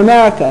from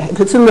America. If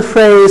it's in the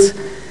phrase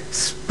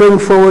spring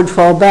forward,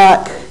 fall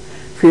back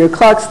for your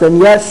clocks,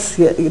 then yes,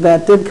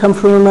 that did come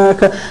from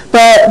America.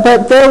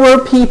 But there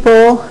were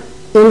people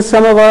in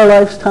some of our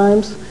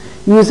lifetimes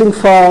using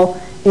fall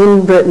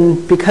in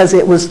Britain because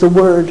it was the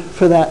word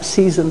for that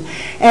season.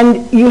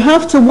 And you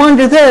have to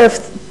wonder there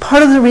if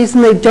part of the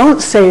reason they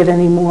don't say it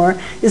anymore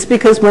is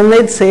because when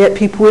they'd say it,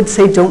 people would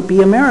say, don't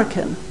be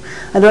American.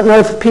 I don't know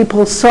if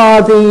people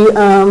saw the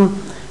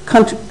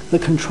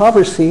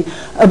controversy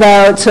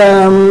about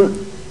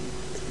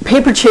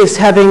Paper Chase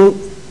having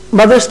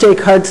Mother's Day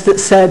cards that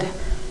said,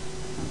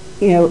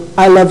 you know,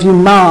 I love you,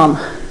 Mom.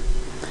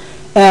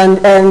 And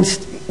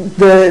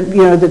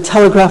the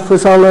Telegraph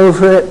was all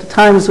over it, the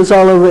Times was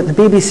all over it, the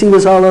BBC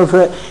was all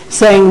over it,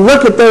 saying,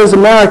 look at those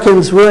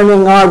Americans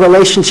ruining our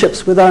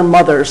relationships with our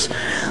mothers.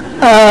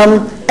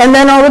 And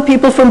then all the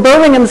people from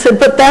Birmingham said,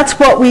 but that's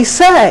what we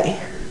say.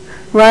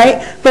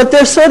 Right? But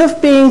they're sort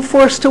of being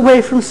forced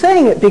away from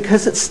saying it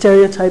because it's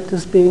stereotyped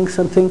as being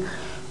something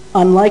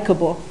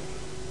unlikable.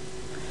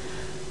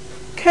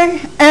 Okay?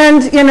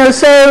 And, you know,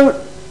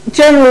 so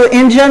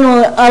in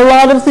general, a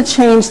lot of the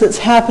change that's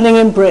happening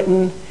in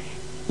Britain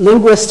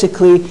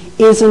linguistically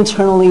is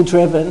internally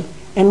driven.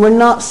 And we're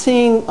not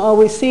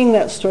always seeing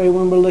that story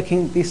when we're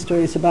looking at these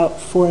stories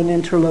about foreign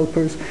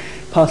interlopers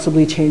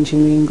possibly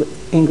changing the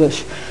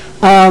English.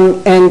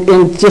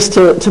 And just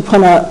to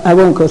point out, I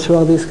won't go through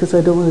all these because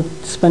I don't want to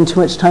spend too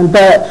much time,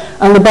 but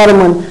on the bottom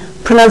one,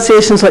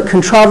 pronunciations like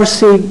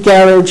controversy,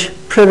 garage,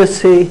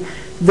 privacy,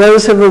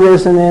 those have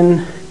arisen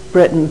in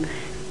Britain.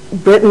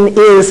 Britain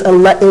is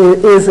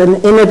an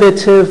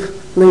innovative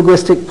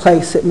linguistic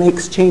place. It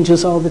makes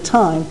changes all the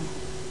time.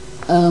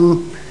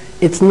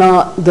 It's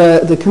not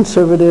the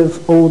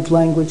conservative old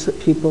language that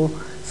people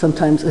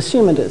sometimes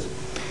assume it is.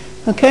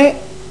 Okay?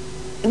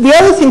 The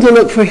other thing to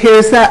look for here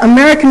is that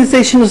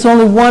Americanization is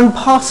only one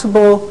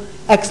possible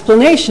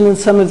explanation in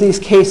some of these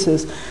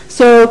cases.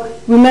 So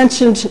we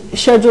mentioned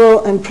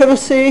schedule and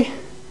privacy,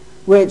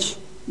 which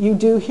you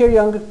do hear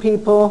younger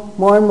people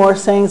more and more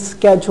saying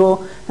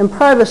schedule and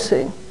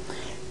privacy.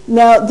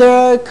 Now, there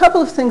are a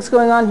couple of things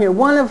going on here,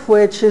 one of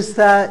which is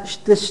that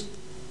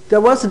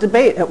there was a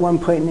debate at one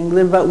point in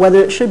England about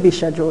whether it should be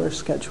schedule or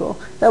schedule.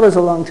 That was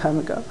a long time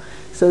ago.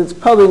 So it's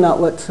probably not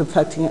what's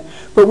affecting it.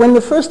 But when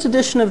the first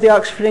edition of the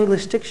Oxford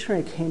English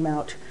Dictionary came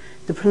out,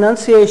 the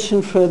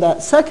pronunciation for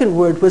that second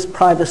word was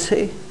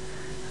privacy.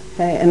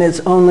 Okay? And it's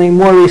only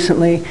more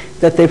recently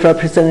that they've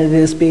represented it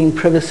as being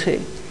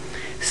privacy.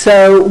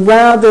 So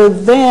rather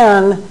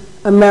than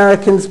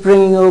Americans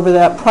bringing over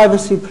that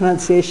privacy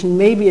pronunciation,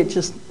 maybe it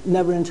just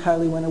never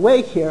entirely went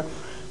away here.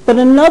 But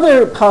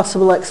another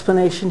possible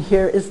explanation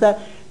here is that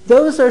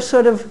those are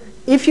sort of,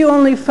 if you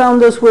only found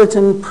those words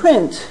in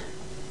print,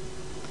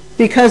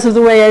 because of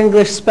the way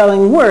English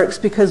spelling works,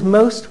 because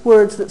most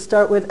words that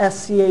start with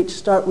SCH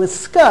start with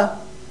SCA,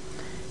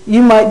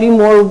 you might be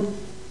more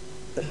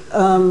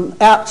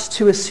apt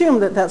to assume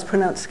that that's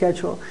pronounced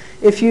schedule.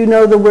 If you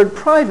know the word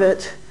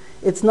private,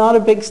 it's not a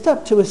big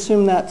step to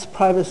assume that's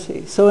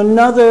privacy. So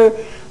another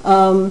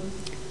thing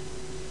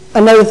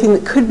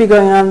that could be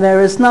going on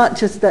there is not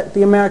just that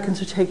the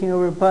Americans are taking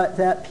over, but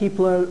that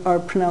people are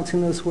pronouncing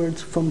those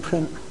words from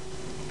print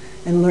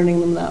and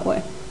learning them that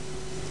way.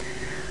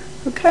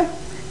 Okay?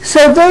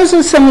 So those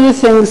are some of the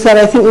things that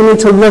I think we need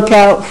to look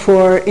out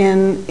for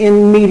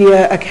in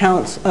media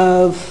accounts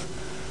of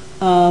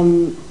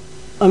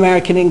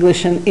American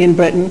English in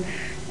Britain.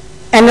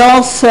 And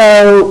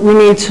also, we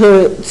need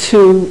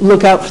to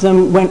look out for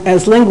them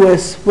as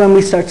linguists when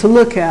we start to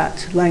look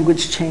at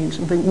language change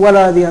and think, what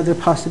are the other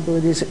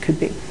possibilities it could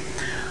be?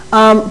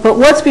 But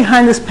what's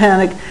behind this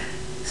panic?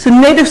 So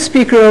native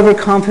speaker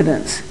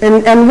overconfidence.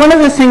 And one of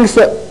the things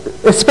that,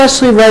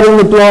 especially writing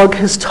the blog,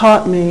 has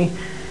taught me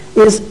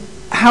is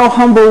how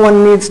humble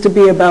one needs to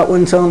be about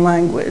one's own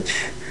language.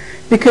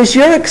 Because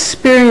your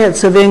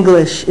experience of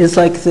English is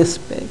like this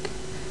big.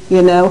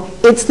 You know,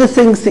 it's the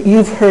things that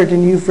you've heard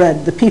and you've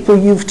read, the people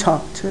you've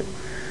talked to,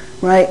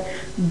 right?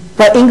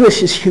 But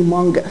English is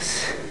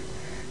humongous.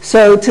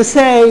 So to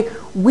say,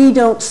 we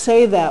don't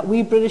say that,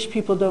 we British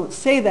people don't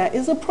say that,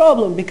 is a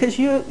problem because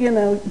you're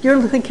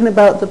thinking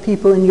about the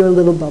people in your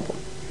little bubble.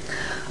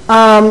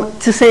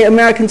 To say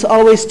Americans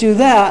always do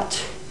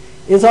that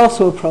is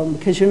also a problem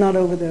because you're not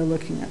over there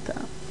looking at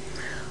that.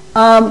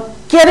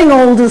 Getting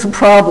old is a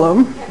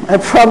problem. I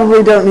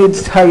probably don't need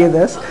to tell you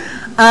this.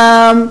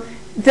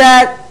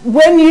 That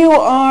when you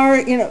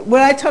are,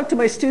 when I talk to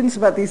my students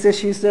about these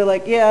issues, they're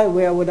like, yeah,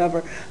 well,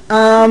 whatever.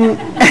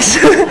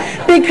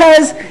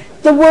 Because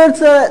the words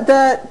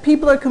that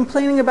people are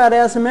complaining about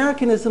as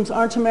Americanisms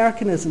aren't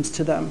Americanisms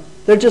to them.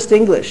 They're just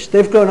English.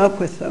 They've grown up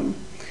with them.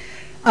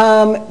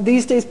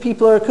 These days,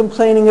 people are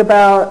complaining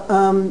about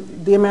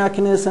the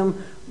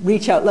Americanism,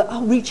 reach out.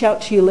 I'll reach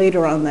out to you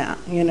later on that,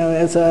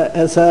 as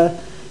a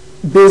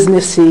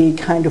businessy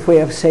kind of way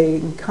of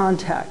saying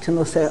contact. And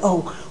they'll say,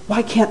 oh,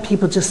 why can't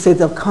people just say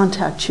they'll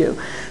contact you?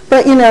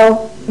 But,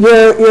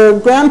 your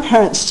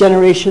grandparents'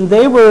 generation,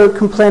 they were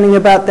complaining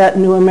about that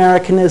new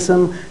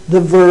Americanism, the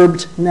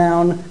verbed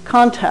noun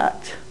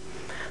contact.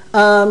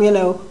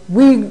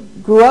 We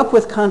grew up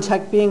with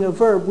contact being a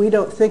verb. We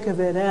don't think of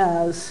it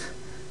as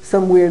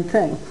some weird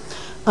thing.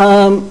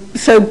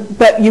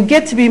 But you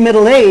get to be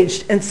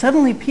middle-aged, and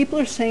suddenly people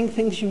are saying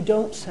things you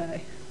don't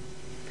say.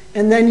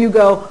 And then you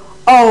go,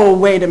 oh,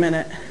 wait a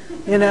minute,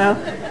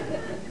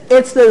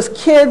 It's those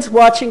kids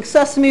watching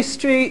Sesame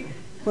Street.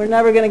 We're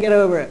never going to get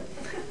over it.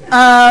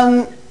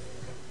 Then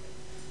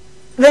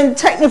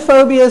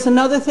technophobia is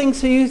another thing.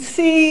 So you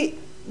see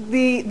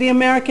the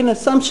American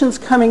assumptions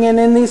coming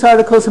in these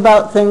articles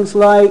about things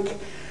like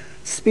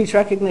speech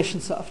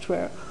recognition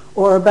software,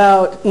 or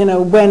about,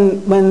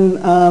 when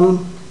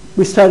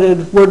we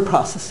started word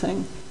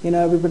processing.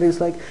 Everybody's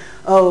like,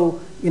 oh,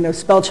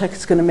 spell check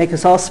is going to make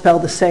us all spell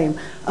the same.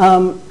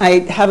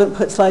 I haven't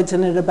put slides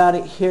in it about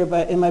it here,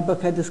 but in my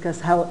book I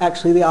discussed how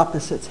actually the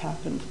opposites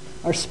happened.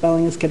 Our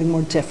spelling is getting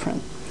more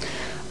different.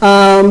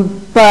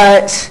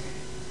 But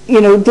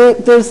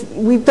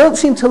we don't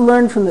seem to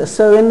learn from this.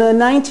 So in the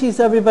 90s,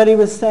 everybody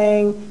was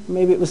saying,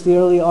 maybe it was the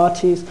early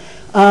aughties,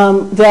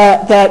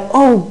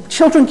 that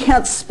children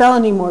can't spell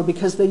anymore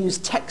because they use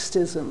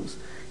textisms.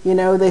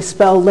 They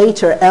spell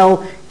later,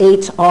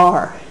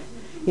 L8R,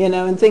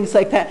 and things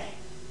like that.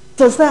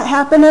 Does that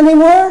happen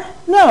anymore?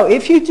 No.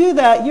 If you do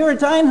that, you're a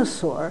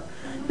dinosaur,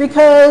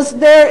 because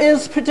there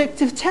is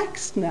predictive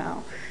text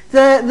now.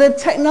 The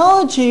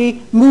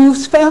technology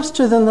moves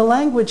faster than the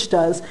language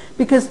does,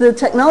 because the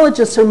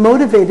technologists are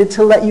motivated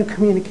to let you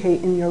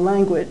communicate in your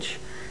language.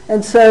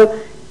 And so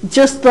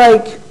just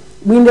like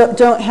we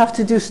don't have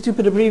to do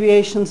stupid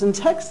abbreviations in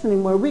text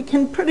anymore, we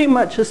can pretty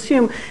much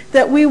assume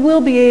that we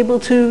will be able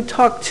to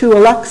talk to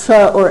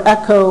Alexa or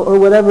Echo or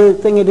whatever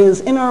thing it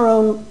is in our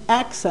own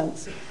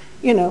accents,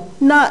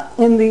 not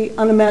in the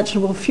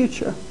unimaginable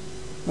future,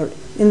 or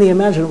in the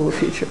imaginable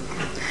future.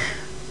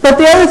 But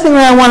the other thing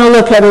that I want to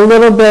look at a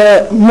little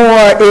bit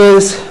more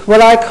is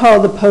what I call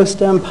the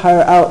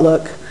post-empire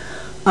outlook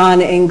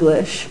on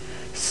English.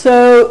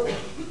 So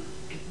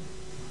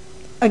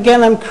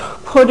again, I'm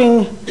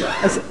quoting,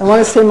 I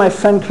want to say my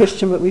friend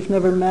Christian, but we've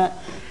never met.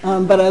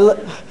 But I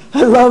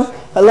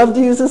love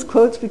to use his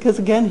quotes because,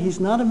 again,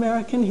 he's not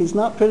American, he's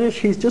not British,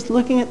 he's just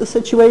looking at the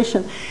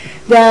situation.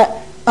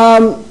 That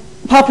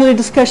popular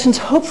discussions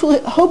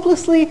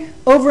hopelessly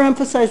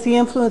overemphasize the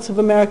influence of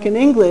American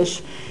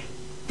English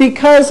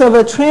because of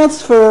a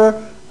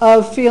transfer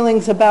of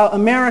feelings about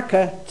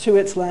America to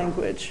its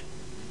language,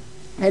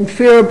 and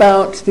fear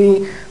about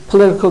the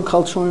political,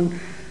 cultural,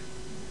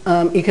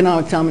 and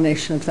economic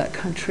domination of that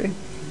country.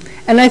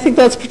 And I think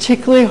that's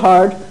particularly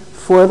hard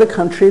for the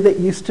country that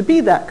used to be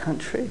that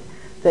country,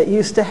 that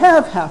used to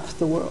have half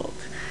the world,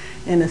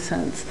 in a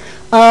sense.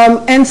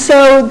 And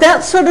so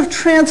that sort of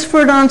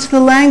transferred onto the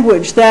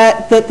language,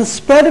 that the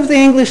spread of the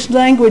English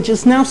language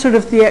is now sort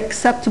of the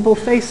acceptable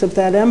face of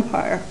that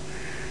empire.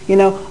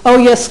 Oh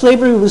yes,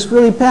 slavery was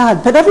really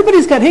bad, but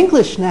everybody's got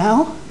English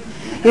now,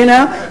 isn't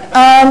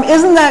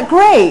that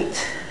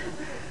great?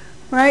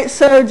 Right,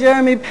 so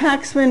Jeremy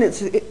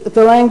Paxman,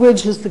 the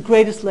language is the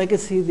greatest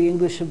legacy the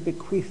English have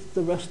bequeathed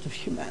the rest of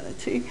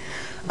humanity.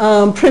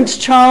 Prince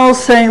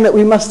Charles saying that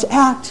we must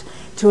act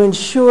to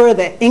ensure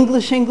that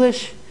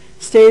English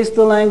stays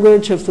the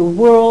language of the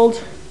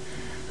world.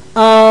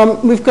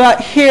 We've got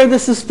here,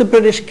 this is the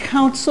British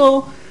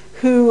Council,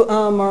 who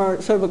are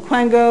sort of a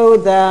quango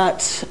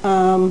that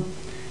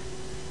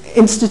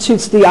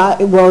institutes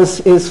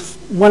is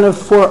one of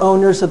 4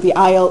 owners of the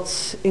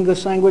IELTS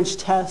English language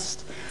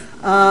test.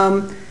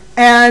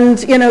 And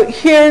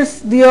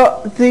here's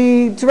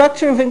the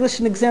director of English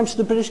and exams for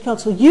the British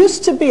Council.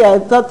 Used to be, I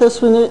thought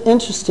this was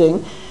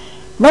interesting,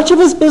 much of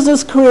his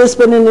business career has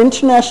been in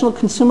international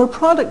consumer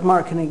product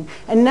marketing.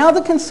 And now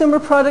the consumer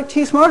product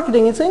he's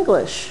marketing is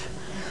English.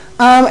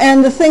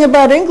 And the thing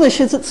about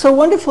English is it's so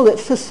wonderful. It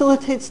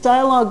facilitates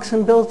dialogues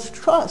and builds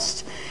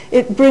trust.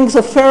 It brings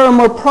a fairer,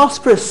 more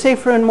prosperous,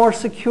 safer, and more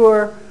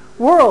secure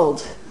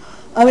world.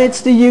 It's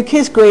the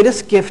UK's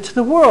greatest gift to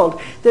the world.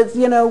 That,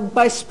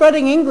 by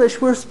spreading English,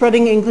 we're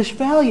spreading English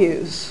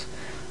values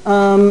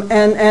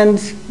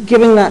and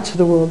giving that to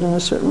the world in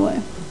a certain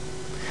way.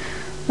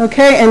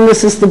 Okay, and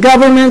this is the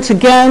government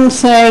again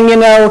saying,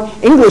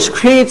 English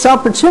creates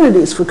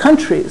opportunities for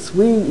countries.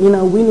 We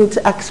need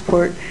to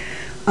export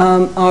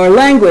our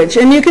language.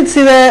 And you can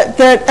see that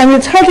I mean,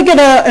 it's hard to get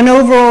an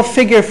overall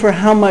figure for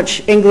how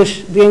much the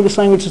English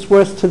language is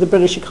worth to the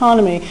British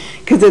economy,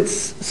 because it's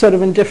sort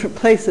of in different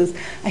places.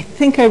 I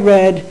think I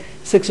read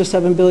 6 or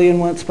 7 billion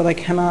once, but I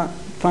cannot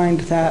find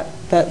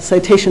that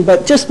citation.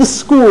 But just the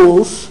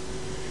schools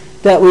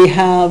that we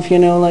have, you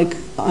know, like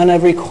on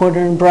every corner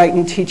in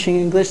Brighton teaching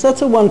English,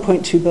 that's a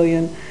 1.2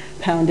 billion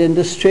pound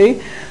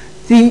industry.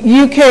 The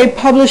UK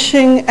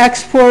publishing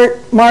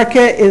export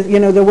market is, you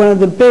know, they're one of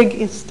the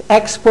biggest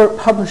export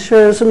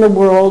publishers in the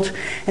world,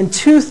 and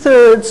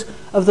 2/3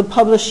 of the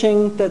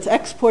publishing that's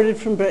exported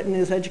from Britain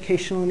is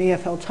educational and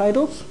EFL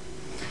titles.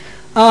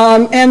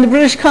 And the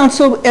British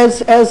Council,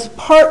 as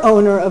part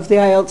owner of the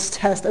IELTS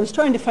test, I was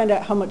trying to find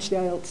out how much the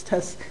IELTS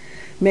test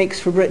makes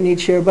for Britain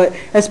each year, but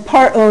as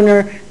part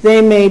owner,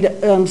 they made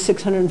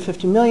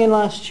 650 million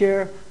last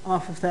year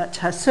off of that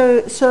test.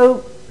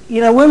 So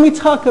you know, when we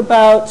talk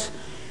about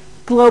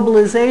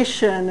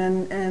globalization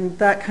and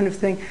that kind of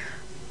thing,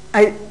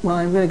 I'm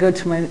going to go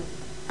to my,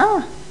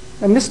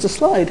 I missed a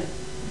slide.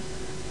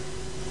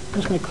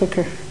 Where's my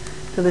clicker?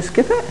 Did I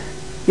skip it?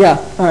 Yeah,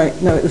 all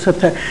right, no, it was up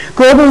there.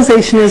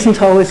 Globalization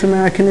isn't always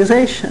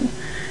Americanization.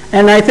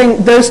 And I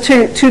think those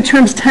two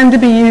terms tend to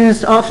be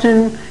used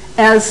often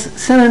as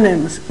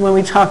synonyms when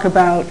we talk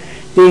about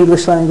the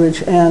English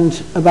language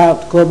and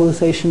about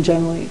globalization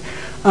generally.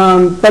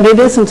 But it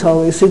isn't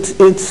always.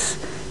 It's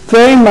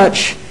very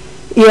much,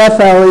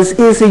 EFL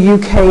is a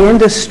UK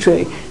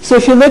industry. So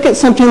if you look at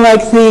something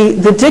like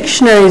the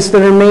dictionaries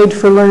that are made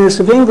for learners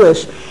of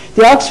English,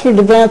 the Oxford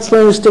Advanced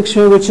Learners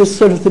Dictionary, which is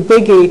sort of the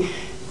biggie,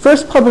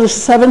 first published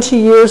 70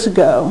 years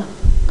ago.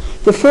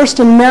 The first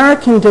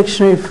American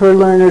dictionary for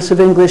learners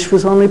of English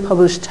was only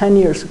published 10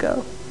 years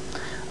ago.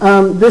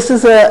 This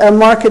is a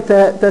market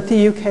that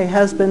the UK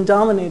has been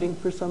dominating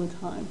for some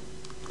time.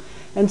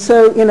 And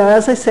so, you know,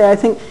 as I say, I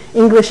think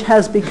English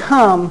has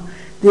become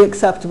the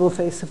acceptable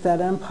face of that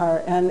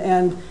empire,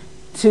 and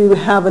to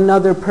have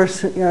another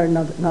person, or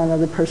not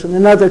another person,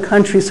 another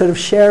country sort of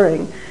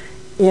sharing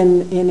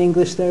in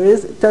English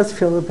it does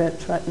feel a bit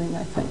threatening,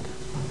 I think.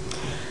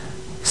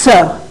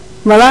 So,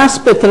 my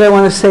last bit that I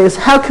want to say is,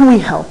 how can we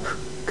help?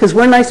 Because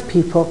we're nice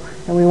people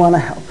and we want to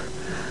help.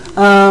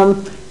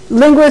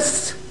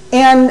 Linguists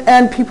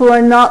and people who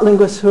are not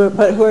linguists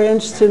but who are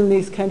interested in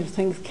these kind of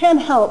things can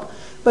help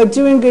by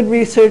doing good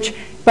research,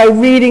 by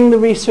reading the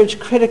research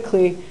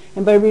critically,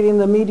 and by reading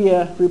the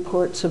media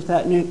reports of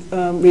that new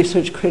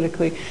research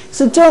critically.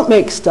 So don't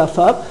make stuff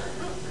up.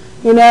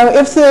 You know,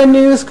 if the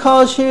news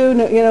calls you,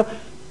 you know,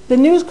 the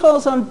news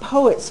calls on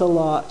poets a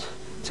lot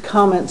to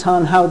comment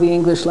on how the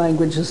English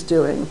language is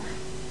doing.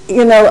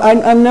 You know,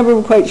 I'm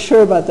never quite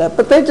sure about that,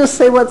 but they just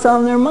say what's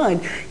on their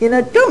mind. You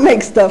know, don't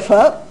make stuff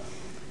up.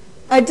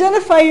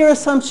 Identify your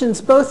assumptions,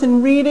 both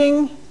in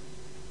reading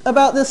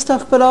about this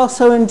stuff, but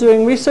also in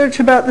doing research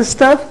about this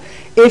stuff.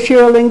 If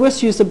you're a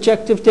linguist, use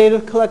objective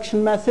data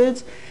collection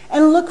methods,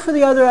 and look for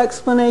the other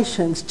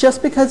explanations.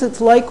 Just because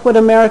it's like what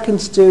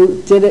Americans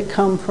do, did it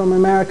come from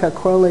America?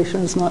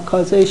 Correlation is not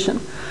causation.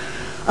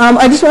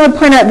 I just want to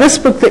point out this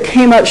book that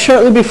came out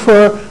shortly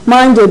before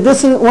mine did.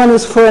 This one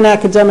is for an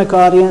academic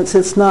audience.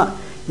 It's not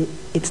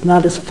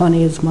as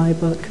funny as my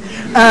book.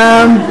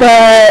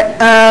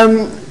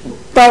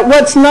 But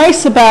what's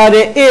nice about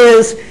it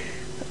is,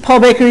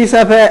 Paul Baker, he's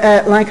up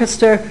at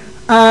Lancaster,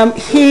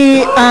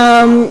 he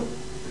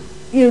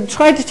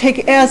tried to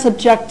take as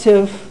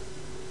objective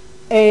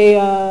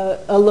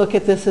a look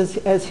at this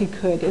as he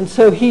could. And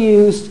so he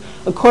used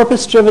a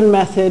corpus-driven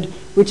method,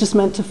 which is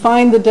meant to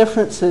find the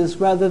differences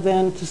rather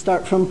than to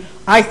start from,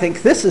 I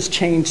think this has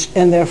changed,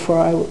 and therefore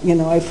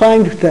I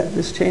find that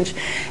this changed.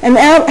 And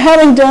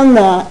having done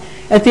that,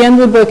 at the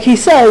end of the book, he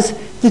says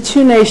the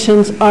two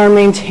nations are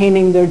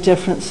maintaining their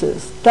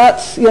differences.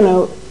 That's,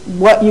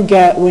 what you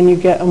get when you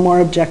get a more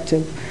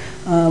objective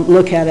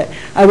look at it.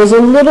 I was a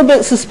little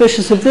bit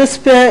suspicious of this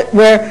bit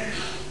where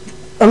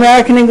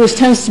American English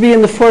tends to be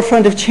in the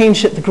forefront of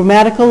change at the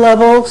grammatical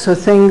level. So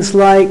things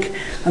like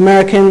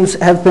Americans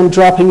have been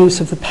dropping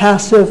use of the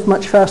passive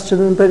much faster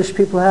than British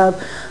people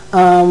have,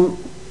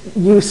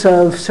 use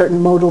of certain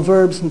modal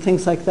verbs and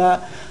things like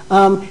that.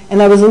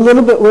 And I was a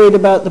little bit worried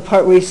about the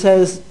part where he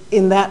says,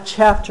 in that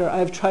chapter,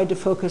 I've tried to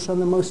focus on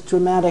the most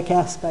dramatic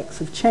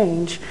aspects of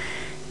change.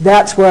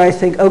 That's where I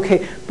think,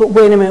 okay, but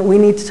wait a minute, we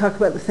need to talk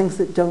about the things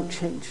that don't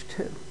change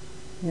too.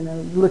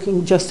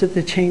 Looking just at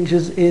the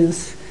changes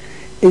is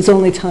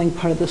only telling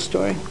part of the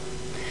story.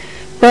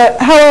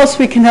 But how else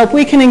we can help?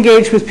 We can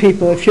engage with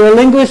people. If you're a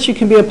linguist, you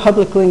can be a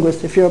public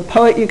linguist. If you're a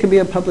poet, you can be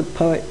a public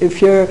poet.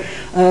 If you're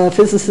a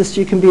physicist,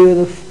 you can be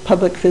a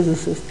public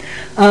physicist.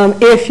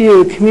 If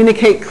you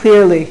communicate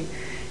clearly,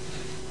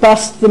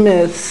 bust the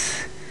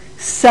myths,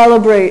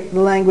 celebrate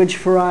the language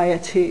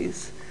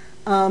varieties,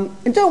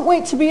 and don't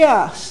wait to be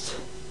asked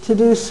to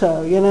do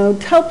so.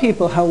 Tell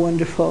people how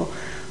wonderful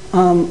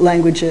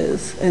language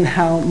is and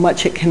how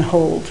much it can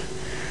hold.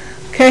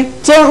 Okay?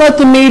 Don't let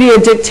the media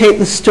dictate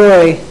the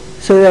story.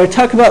 So there,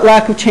 talk about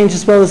lack of change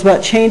as well as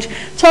about change.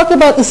 Talk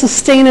about the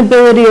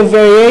sustainability of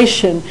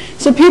variation.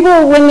 So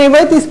people, when they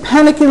write these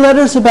panicky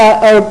letters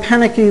about, or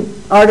panicky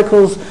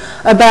articles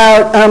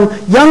about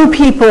young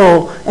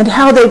people and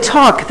how they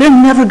talk, they're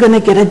never going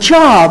to get a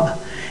job.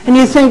 And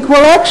you think,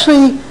 well,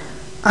 actually,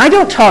 I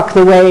don't talk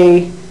the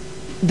way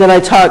that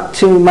I talk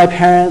to my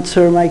parents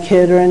or my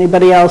kid or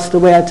anybody else the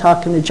way I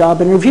talk in a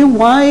job interview.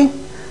 Why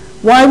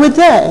would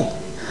they?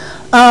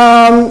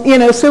 You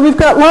know, so we've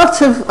got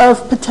lots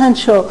of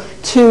potential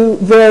to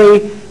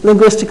vary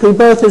linguistically,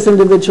 both as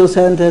individuals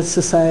and as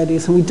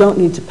societies, and we don't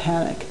need to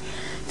panic.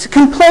 To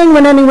complain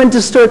when anyone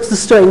distorts the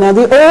story. Now,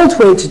 the old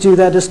way to do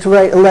that is to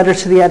write a letter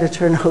to the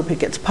editor and hope it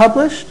gets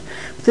published.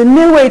 The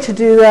new way to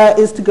do that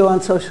is to go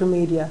on social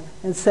media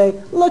and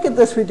say, look at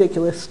this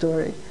ridiculous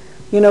story.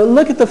 You know,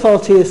 look at the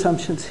faulty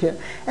assumptions here.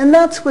 And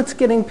that's what's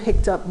getting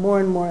picked up more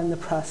and more in the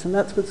press, and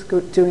that's what's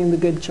doing the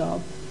good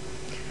job.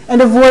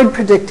 And avoid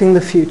predicting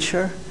the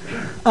future.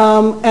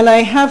 And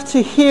I have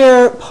to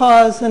here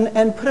pause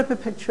and put up a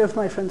picture of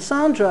my friend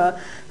Sandra,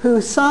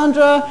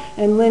 Sandra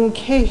and Lynne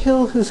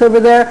Cahill, who's over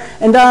there,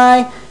 and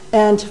I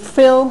and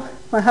Phil,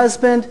 my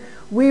husband,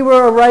 we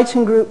were a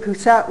writing group who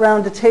sat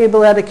round a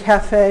table at a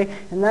cafe,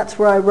 and that's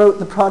where I wrote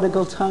The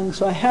Prodigal Tongue.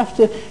 So I have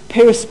to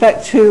pay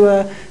respect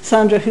to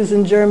Sandra, who's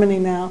in Germany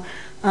now.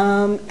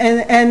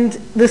 And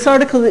this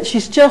article that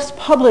she's just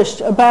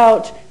published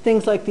about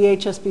things like the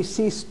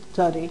HSBC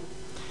study,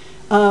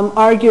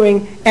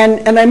 arguing,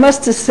 and I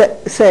must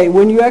say,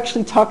 when you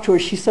actually talk to her,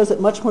 she says it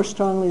much more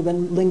strongly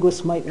than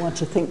linguists might want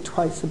to think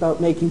twice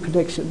about making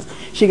predictions.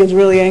 She gets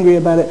really angry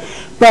about it.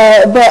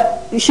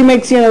 But she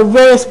makes, you know,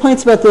 various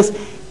points about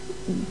this.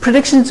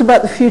 Predictions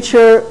about the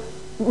future,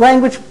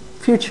 language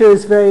future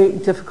is very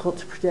difficult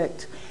to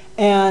predict.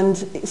 And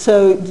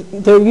so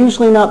they're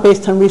usually not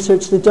based on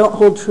research. They don't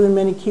hold true in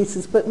many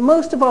cases. But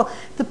most of all,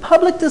 the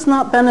public does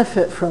not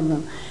benefit from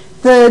them.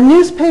 The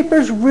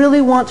newspapers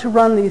really want to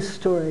run these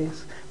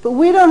stories, but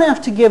we don't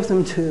have to give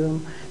them to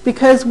them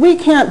because we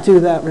can't do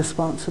that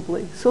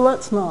responsibly. So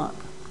let's not.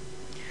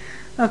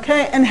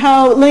 Okay, and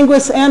how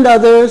linguists and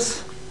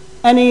others,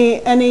 any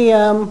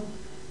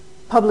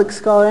public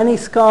scholar, any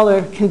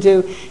scholar can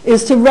do,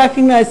 is to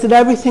recognize that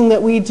everything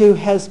that we do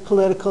has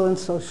political and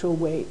social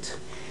weight.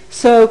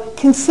 So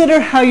consider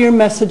how your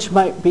message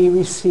might be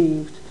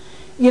received.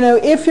 You know,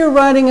 if you're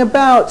writing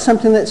about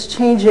something that's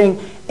changing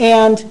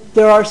and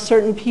there are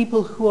certain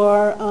people who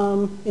are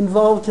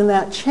involved in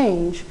that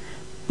change,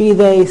 be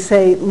they,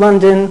 say,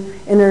 London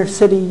inner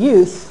city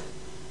youth,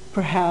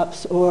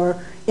 perhaps, or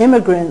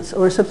immigrants,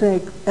 or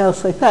something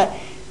else like that,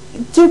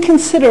 do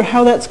consider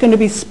how that's going to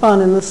be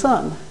spun in the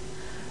sun.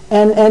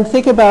 And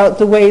think about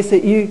the ways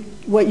that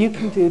what you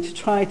can do to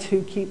try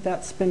to keep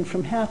that spin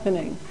from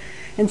happening.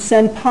 And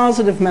send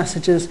positive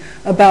messages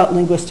about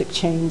linguistic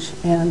change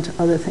and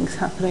other things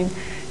happening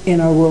in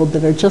our world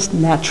that are just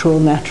natural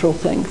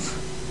things.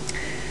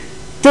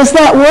 Does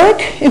that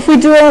work if we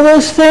do all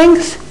those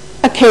things?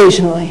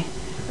 Occasionally.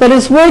 But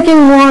it's working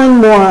more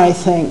and more, I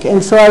think.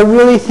 And so I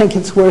really think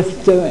it's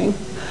worth doing.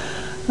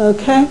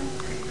 Okay?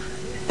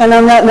 And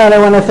on that note, I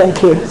want to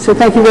thank you. So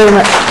thank you very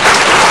much.